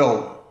 it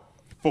felt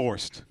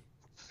forced.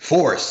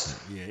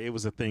 Yeah, it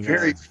was a thing.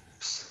 Very.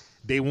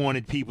 They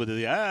wanted people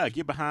to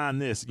get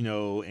behind this,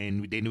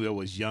 and they knew it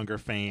was younger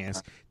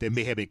fans that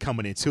may have been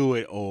coming into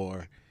it,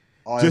 or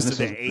just at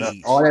the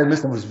age. All that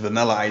missing was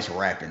Vanilla Ice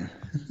rapping.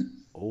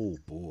 Oh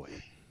boy,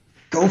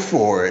 go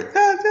for it!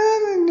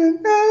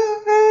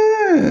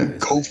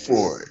 Go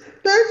for it!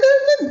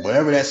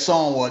 Whatever that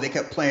song was, they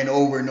kept playing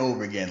over and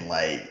over again,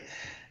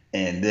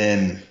 and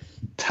then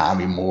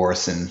Tommy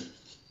Morrison.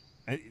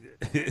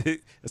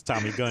 That's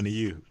Tommy Gunn to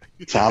you.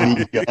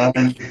 Tommy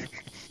Gunn.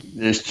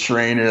 This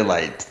trainer,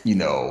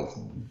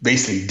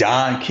 basically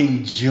Don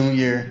King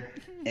Jr.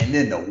 And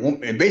then the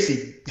woman, and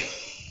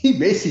he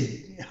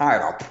basically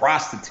hired a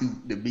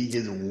prostitute to be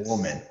his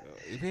woman.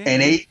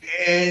 And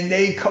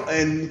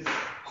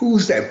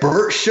who's that?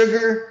 Bert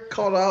Sugar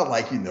called out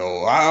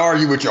I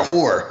argue with your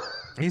whore.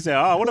 He said,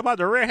 "Oh, what about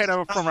the redhead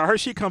from her?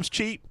 She comes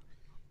cheap."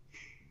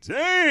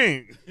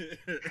 Dang.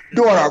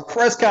 During our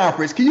press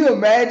conference, can you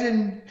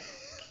imagine?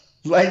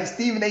 Like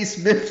Stephen A.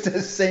 Smith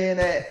just saying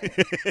that.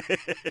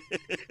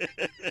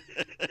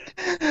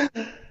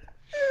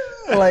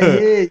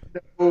 I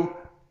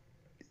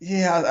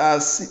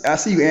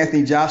see you,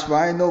 Anthony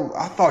Joshua.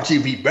 I thought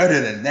you'd be better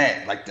than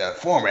that. Like the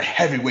former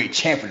heavyweight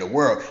champion of the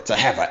world to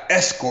have an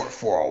escort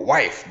for a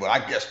wife. But I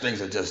guess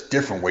things are just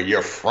different where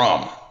you're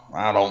from.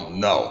 I don't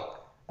know.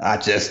 I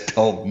just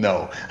don't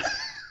know.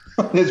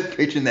 I'm just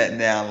picturing that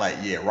now.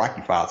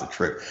 Rocky V's a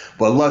trip.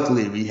 But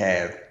luckily we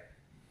have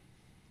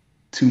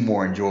 2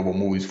 more enjoyable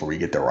movies before we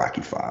get to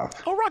Rocky 5.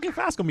 Oh, Rocky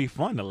 5's gonna be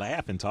fun to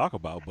laugh and talk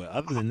about, but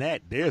other than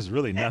that, there's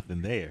really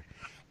nothing there.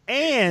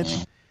 And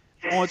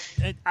I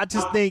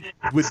just think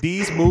with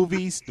these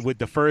movies, with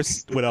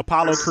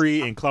Apollo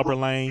Creed and Clubber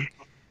Lang,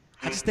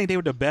 I just think they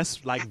were the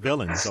best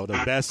villains or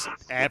the best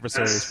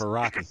adversaries for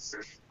Rocky.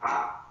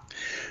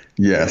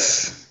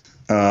 Yes.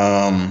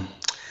 Clubber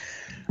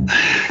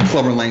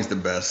Lang's the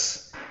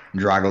best.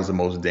 Drago's the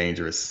most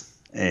dangerous.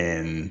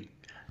 And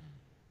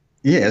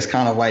yeah, it's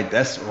kind of like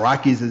that's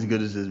Rocky's as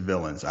good as his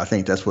villains. I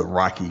think that's what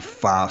Rocky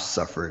 5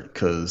 suffered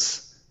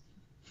because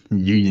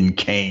Union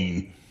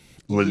Kane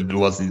was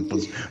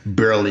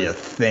barely a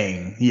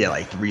thing. He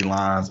had 3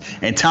 lines,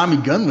 and Tommy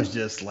Gunn was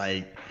just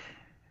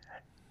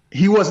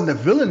he wasn't the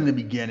villain in the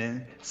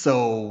beginning.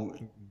 So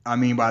by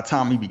the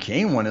time he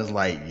became one, it's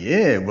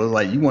it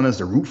was you want us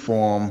to root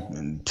for him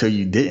until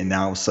you didn't.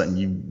 Now all of a sudden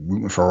you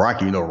rooting for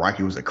Rocky.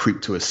 Rocky was a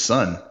creep to his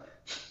son.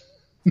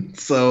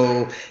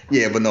 So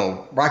yeah, but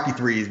no, Rocky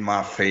 3 is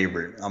my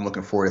favorite. I'm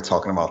looking forward to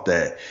talking about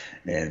that.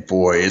 And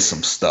boy, it's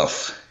some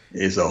stuff.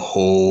 It's a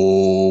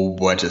whole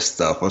bunch of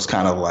stuff. It's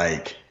kind of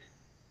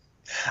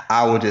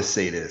I will just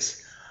say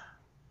this.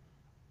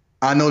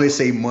 I know they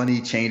say money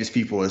changes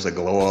people as a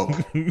glow up.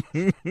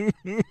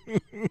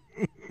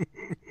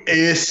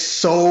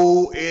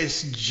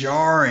 It's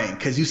jarring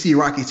because you see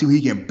Rocky 2,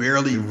 he can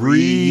barely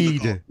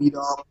read.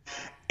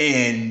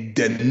 And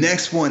the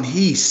next one,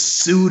 he's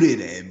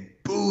suited and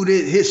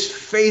booted. His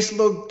face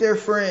looked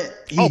different.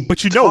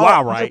 But you know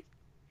why, right?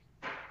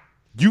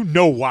 You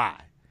know why.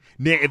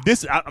 Now, if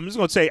this, I'm just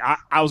gonna say,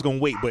 I was gonna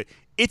wait, but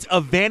it's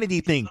a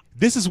vanity thing.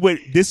 This is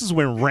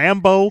when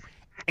Rambo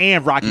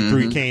and Rocky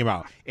 3 came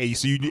out, and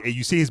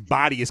you see his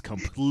body is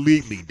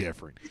completely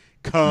different.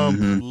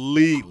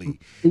 Completely.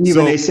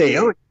 Even they say,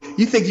 "Oh,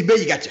 you think you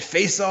got your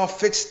face all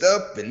fixed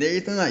up and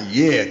everything?"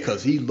 Yeah,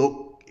 because he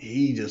looked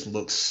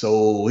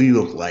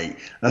like,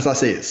 that's why I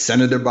say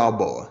Senator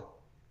Balboa.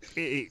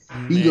 He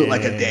looked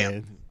like a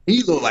damn.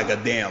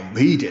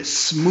 He just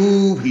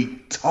smooth. He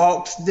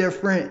talks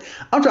different.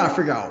 I'm trying to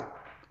figure out.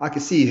 I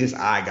can see his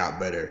eye got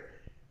better.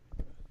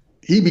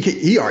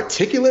 He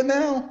articulate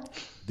now.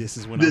 This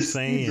is what I'm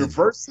saying.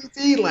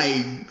 University,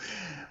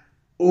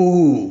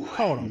 ooh.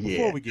 Hold on.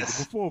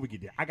 Before we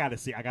get there, I gotta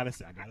see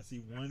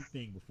one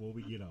thing before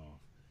we get off.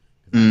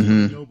 I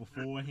know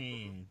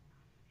beforehand.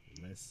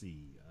 Let's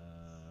see.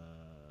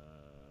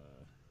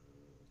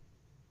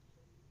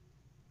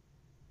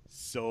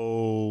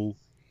 So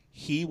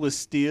he was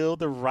still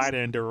the writer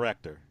and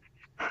director.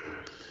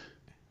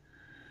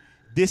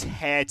 This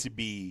had to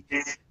be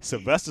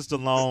Sylvester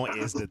Stallone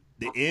is the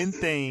end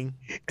thing.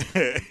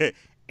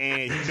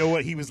 And you know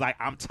what? He was like,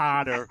 I'm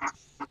tired of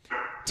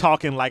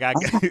talking like I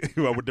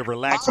with the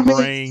relaxed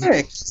brain.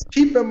 Yeah,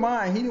 keep in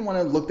mind, he didn't want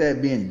to look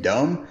at being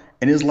dumb.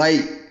 And it's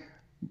like,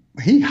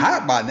 he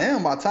hot by now.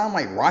 By the time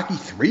like Rocky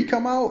 3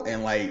 come out,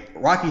 and like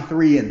Rocky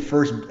 3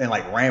 and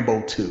like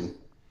Rambo 2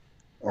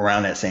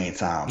 around that same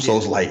time. So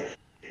it's like,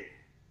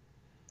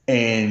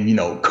 and you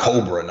know,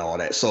 Cobra and all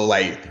that. So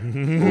like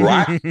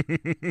Rocky,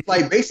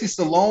 like basically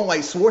Stallone,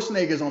 like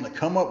Schwarzenegger's on the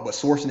come up, but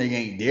Schwarzenegger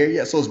ain't there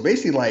yet. So it's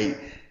basically like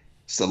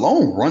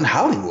Stallone run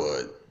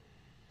Hollywood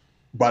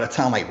by the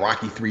time like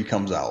Rocky 3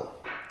 comes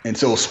out. And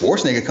so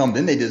Schwarzenegger comes,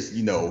 then they just,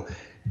 you know,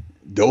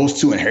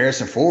 those two and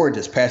Harrison Ford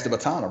just passed the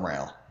baton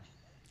around.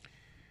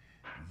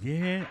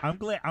 Yeah, I'm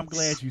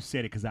glad you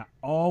said it, because I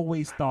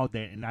always thought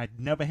that, and I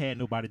never had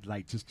nobody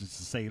like just to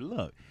say,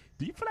 look,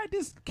 do you feel like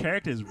this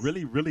character is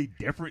really, really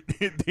different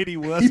than he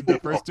was in the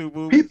first two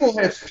movies?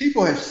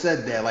 People have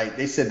said that, like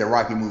they said the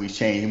Rocky movies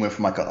changed. He went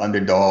from like an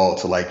underdog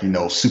to like, you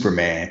know,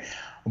 Superman,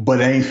 but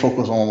they ain't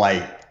focused on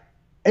like,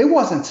 it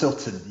wasn't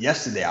until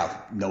yesterday I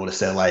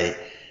noticed that like,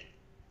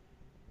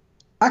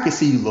 I can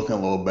see you looking a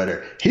little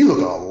better. He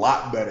looked a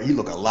lot better. He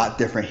looked a lot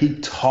different. He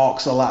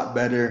talks a lot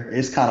better.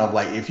 It's kind of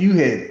like if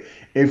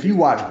you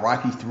watch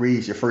Rocky 3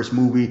 as your first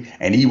movie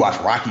and you watch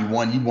Rocky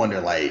 1, you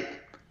wonder like,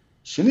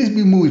 shouldn't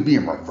these movies be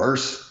in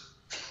reverse?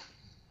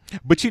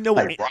 But you know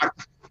what? Like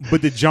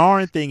But the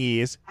jarring thing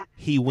is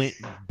he went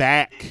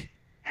back.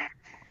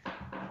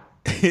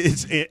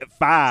 It's at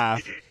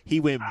 5. He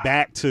went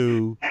back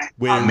to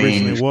where it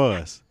originally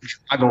was.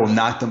 I go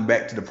knock them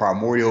back to the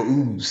primordial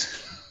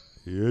ooze.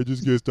 Yeah, I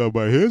just get stopped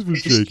by hands was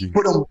shaking.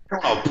 Put them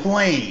on a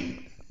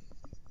plane.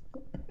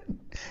 You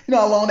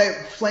know how long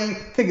that plane?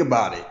 Think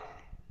about it.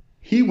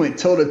 He went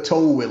toe to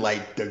toe with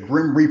like the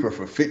Grim Reaper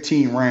for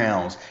 15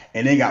 rounds,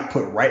 and then got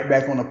put right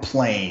back on a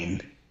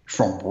plane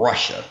from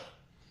Russia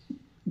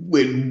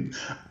with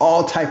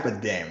all type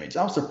of damage.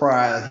 I'm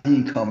surprised he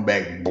didn't come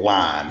back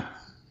blind.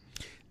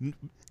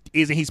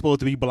 Isn't he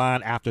supposed to be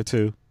blind after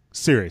 2?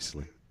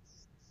 Seriously.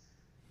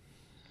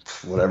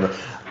 Whatever.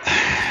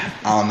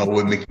 I don't know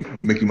what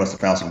Mickey must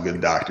have found some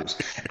good doctors.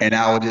 And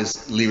I will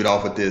just leave it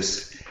off with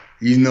this.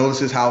 You notice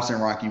his house in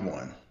Rocky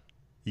 1.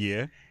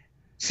 Yeah.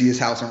 See his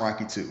house in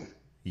Rocky 2.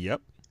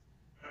 Yep.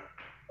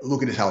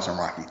 Look at his house in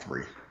Rocky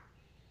 3.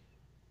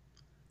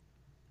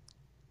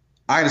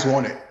 I just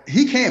wonder,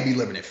 he can't be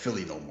living in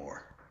Philly no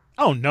more.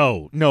 Oh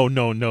no.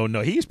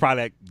 He's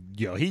probably like,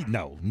 he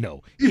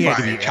had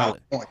to be in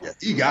California.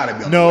 He gotta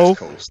be on the no, West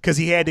Coast. because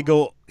he had to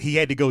go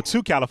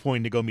to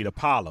California to go meet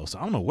Apollo. So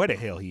I don't know where the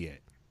hell he at.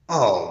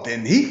 Oh,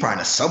 then he probably in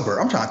a suburb.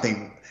 I'm trying to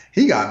think.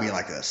 He gotta be in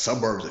like a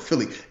suburbs of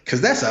Philly,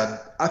 because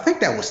I think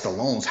that was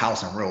Stallone's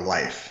house in real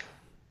life.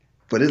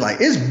 But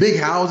it's big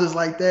houses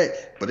like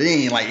that, but it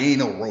ain't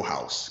no row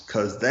house,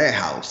 because that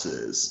house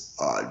is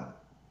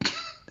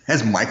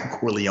that's Michael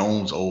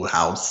Corleone's old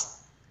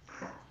house.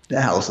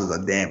 That house is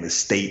a damn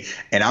estate.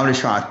 And I'm just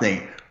trying to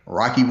think,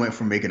 Rocky went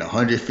from making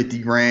 150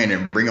 grand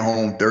and bringing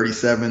home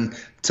 37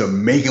 to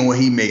making what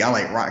he made. I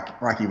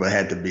like Rocky would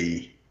have had to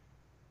be.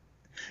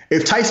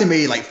 If Tyson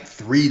made like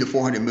 $300 to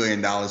 $400 million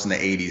in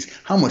the 80s,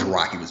 how much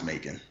Rocky was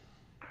making?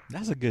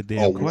 That's a good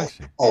damn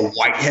question. A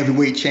white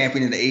heavyweight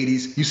champion in the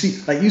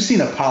 80s. You've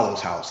seen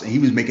Apollo's house, and he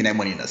was making that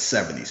money in the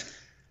 70s.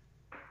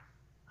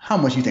 How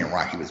much you think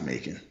Rocky was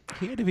making?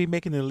 He had to be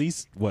making at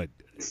least what,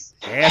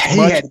 half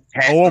much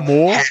or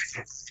more?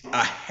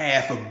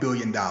 $500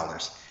 million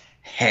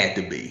had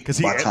to be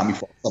by the time he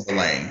fought Clubber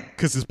Lang.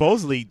 Because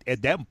supposedly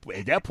at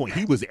that point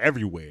he was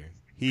everywhere.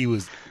 He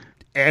was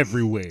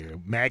everywhere,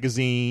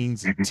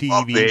 magazines,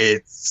 TV.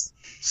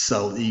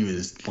 So he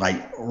was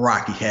like,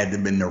 Rocky had to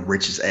have been the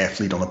richest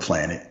athlete on the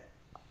planet.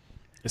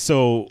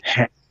 So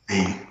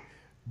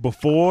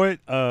before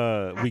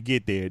we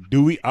get there,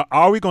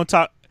 are we going to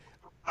talk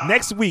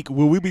next week?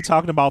 Will we be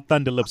talking about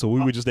Thunder Lips, or we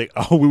would just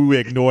we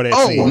would ignore that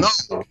scene?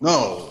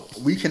 No,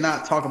 we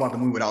cannot talk about the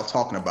movie without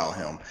talking about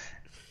him.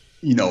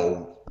 You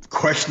know,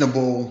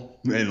 questionable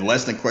and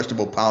less than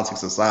questionable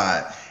politics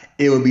aside,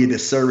 it would be a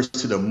disservice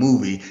to the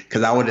movie,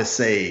 because I would just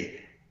say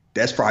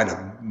that's probably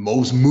the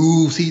most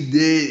moves he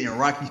did in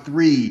Rocky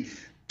 3,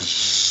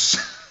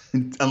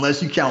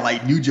 unless you count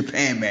like New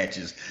Japan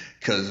matches,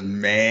 because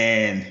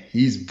man,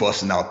 he's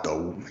busting out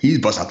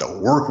the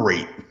work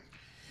rate.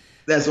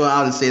 That's what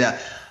I would say.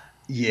 That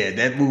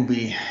that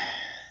movie.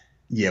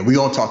 Yeah, we're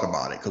gonna talk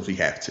about it because we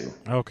have to.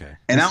 Okay.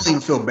 And I don't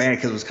even feel bad,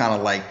 because it was kind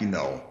of like,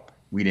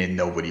 we didn't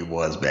know what he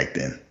was back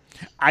then.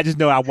 I just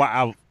know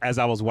I as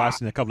I was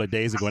watching a couple of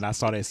days ago and I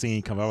saw that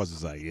scene come, I was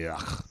just like, yeah.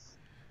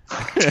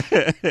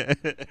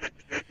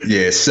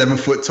 Yeah, 7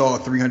 foot tall,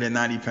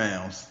 390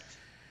 pounds.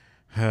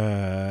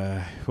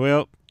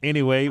 Well,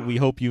 anyway, we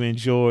hope you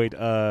enjoyed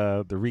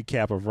the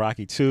recap of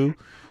Rocky 2.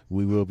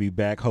 We will be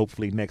back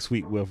hopefully next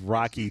week with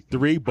Rocky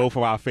 3, both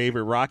of our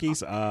favorite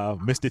Rockies,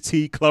 Mr.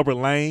 T, Clubber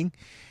Lang,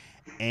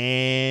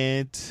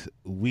 and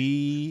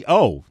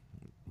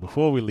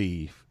before we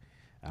leave,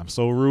 I'm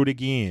so rude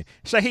again.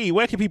 Shahid,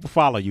 where can people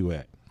follow you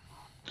at?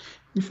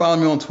 You follow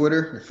me on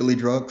Twitter at Philly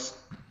Drugs.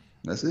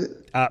 That's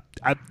it.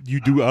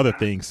 You do other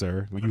things,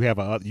 sir.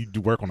 You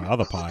do work on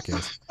other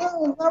podcasts.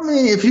 I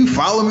mean, if you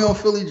follow me on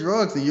Philly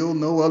Drugs, then you'll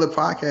know other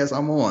podcasts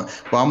I'm on.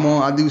 But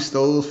I do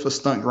stoves for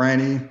Stunt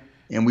Granny,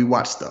 and we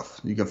watch stuff.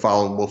 You can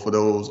follow both of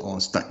those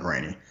on Stunt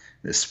Granny.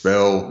 It's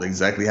spelled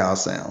exactly how it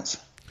sounds.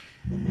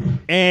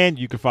 And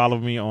you can follow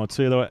me on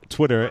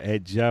Twitter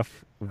at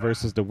Jeff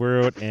versus the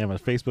World, and my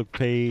Facebook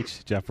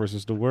page, Jeff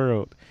versus the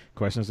World.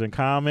 Questions and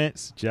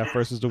comments, Jeff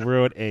versus the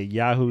World at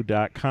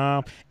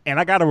yahoo.com. And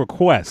I got a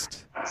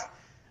request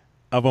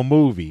of a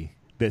movie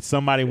that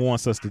somebody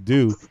wants us to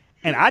do,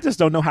 and I just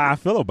don't know how I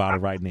feel about it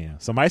right now.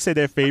 Somebody said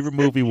their favorite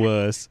movie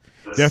was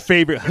their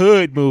favorite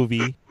hood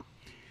movie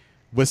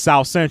was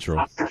South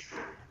Central,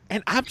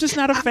 and I'm just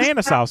not a fan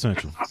of South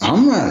Central.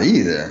 I'm not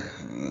either.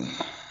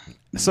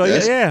 So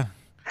yeah.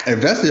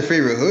 If that's your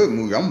favorite hood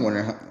movie, I'm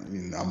wondering how,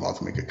 I'm about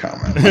to make a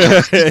comment.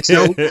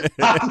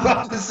 I'm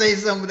about to say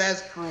something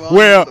that's cruel.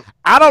 Well,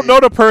 I don't know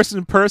the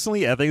person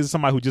personally. I think it's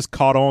somebody who just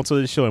caught on to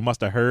the show and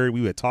must have heard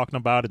we were talking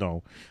about it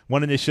on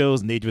one of the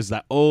shows, and they just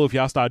like, oh, if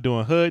y'all start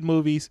doing hood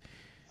movies,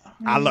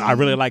 I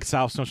really like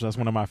South Central. That's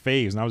one of my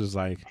faves. And I was just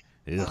like,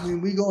 ugh. I mean,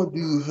 we going to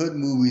do hood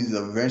movies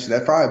eventually.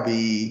 That'd probably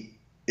be,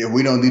 if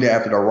we don't do that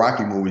after the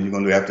Rocky movies, we're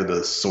going to do it after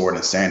the Sword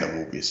and Sandal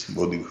movies.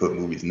 We'll do hood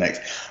movies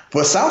next.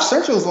 But South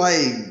Central's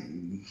like,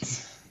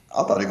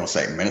 I thought they were going to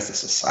say Menace to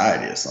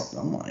Society or something.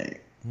 I'm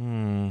like,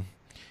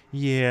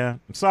 yeah.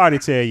 I'm sorry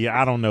to tell you.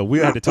 I don't know.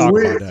 We'll have to talk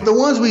about that. The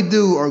ones we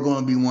do are going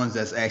to be ones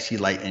that's actually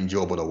like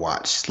enjoyable to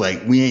watch. Like,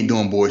 we ain't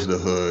doing Boys of the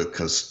Hood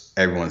because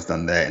everyone's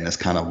done that. And it's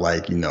kind of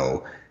like, I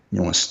really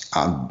want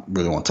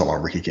to talk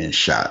about Ricky getting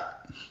shot.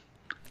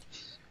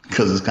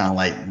 Because it's kind of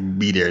like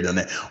be there, done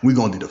that. We're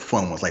going to do the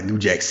fun ones like New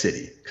Jack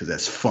City because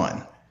that's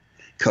fun.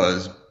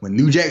 Because when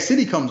New Jack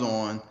City comes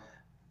on,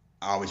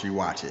 I always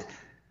rewatch it.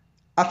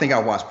 I think I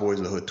watched Boys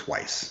of the Hood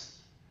twice.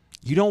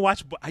 You don't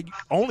watch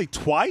only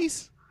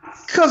twice?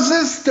 Because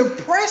it's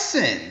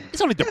depressing.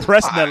 It's only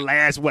depressing the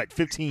last,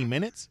 15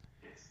 minutes?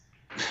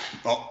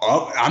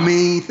 I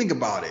mean, think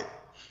about it.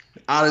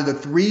 Out of the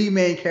three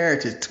main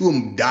characters, two of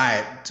them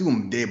died. Two of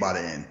them dead by the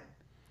end.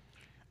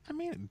 I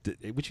mean,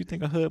 what you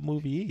think a hood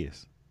movie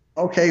is?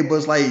 Okay, but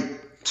it's like,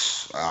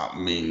 I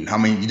mean, how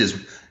many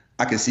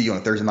I can see you on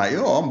a Thursday night.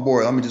 Oh, I'm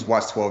bored. Let me just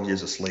watch 12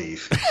 Years a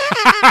Slave.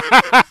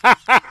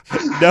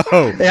 No.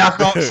 Yeah, I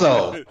thought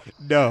so.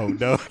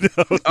 No.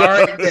 All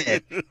right,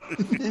 then.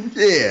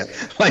 Yeah.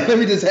 Like, let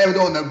me just have it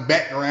on the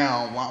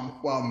background while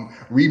I'm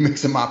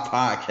remixing my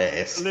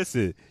podcast.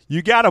 Listen,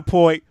 you got a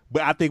point,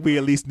 but I think we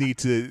at least need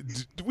to,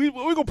 we're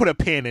going to put a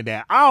pin in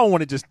that. I don't want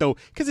to just throw,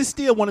 because it's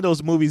still one of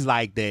those movies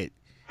like that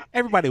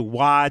everybody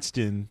watched,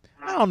 and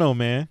I don't know,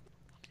 man.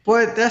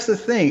 But that's the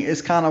thing.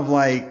 It's kind of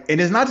like, and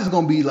it's not just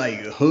going to be like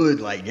hood,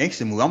 like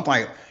gangster movie. I'm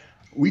like,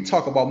 we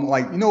talk about,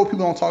 like, you know what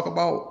people don't talk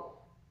about?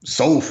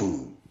 Soul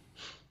food.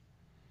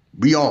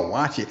 We all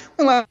watch it.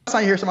 When last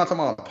time you hear somebody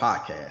talking about a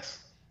podcast?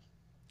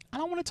 I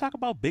don't want to talk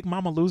about Big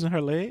Mama losing her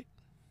leg.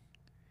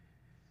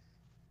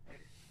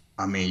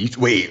 I mean,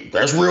 wait,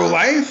 that's real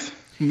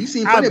life? You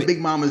seen plenty of Big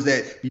Mamas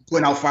that be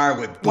putting out fire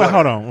with butter. Well,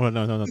 hold on. Well,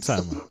 no.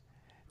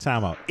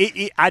 Time out.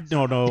 I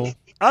don't know.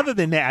 Other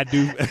than that,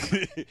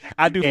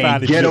 I do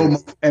find it.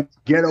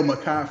 Ghetto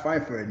Makai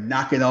Pfeiffer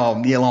knocking off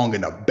Neil Long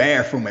in the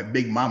bathroom at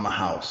Big Mama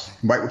house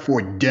right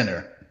before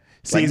dinner.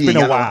 See, like, it's been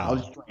a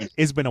while.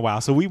 It's been a while,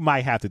 so we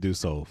might have to do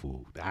soul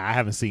food. I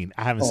haven't seen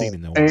it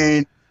in a while.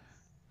 And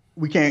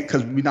we can't,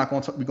 because we're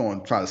going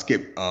to try to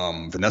skip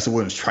Vanessa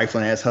Williams'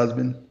 trifling ass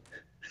husband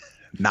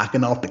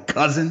knocking off the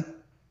cousin.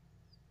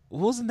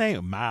 What was his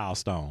name?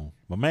 Milestone.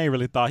 My man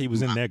really thought he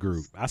was in that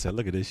group. I said,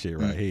 look at this shit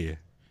right here.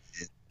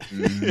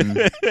 Mm-hmm.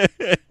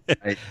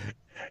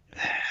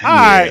 All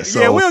right,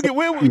 so,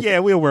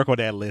 we'll work on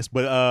that list.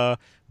 But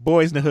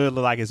Boys in the Hood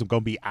look like it's gonna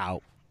be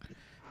out.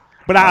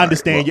 But I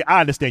understand I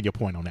understand your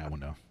point on that one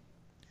though.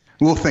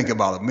 We'll think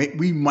about it.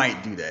 We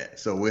might do that,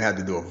 so we'll have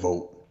to do a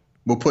vote.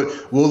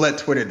 We'll let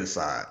Twitter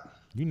decide.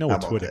 You know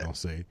what Twitter gonna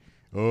say?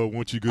 Oh,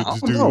 once you go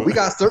just do. We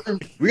got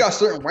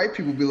certain white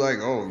people be like,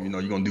 oh,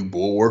 you're gonna do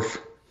Bullworth.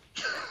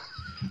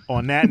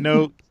 On that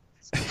note,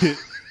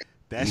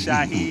 that's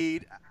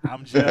Shahid.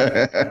 I'm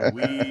Jeff, and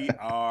we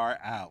are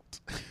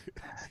out.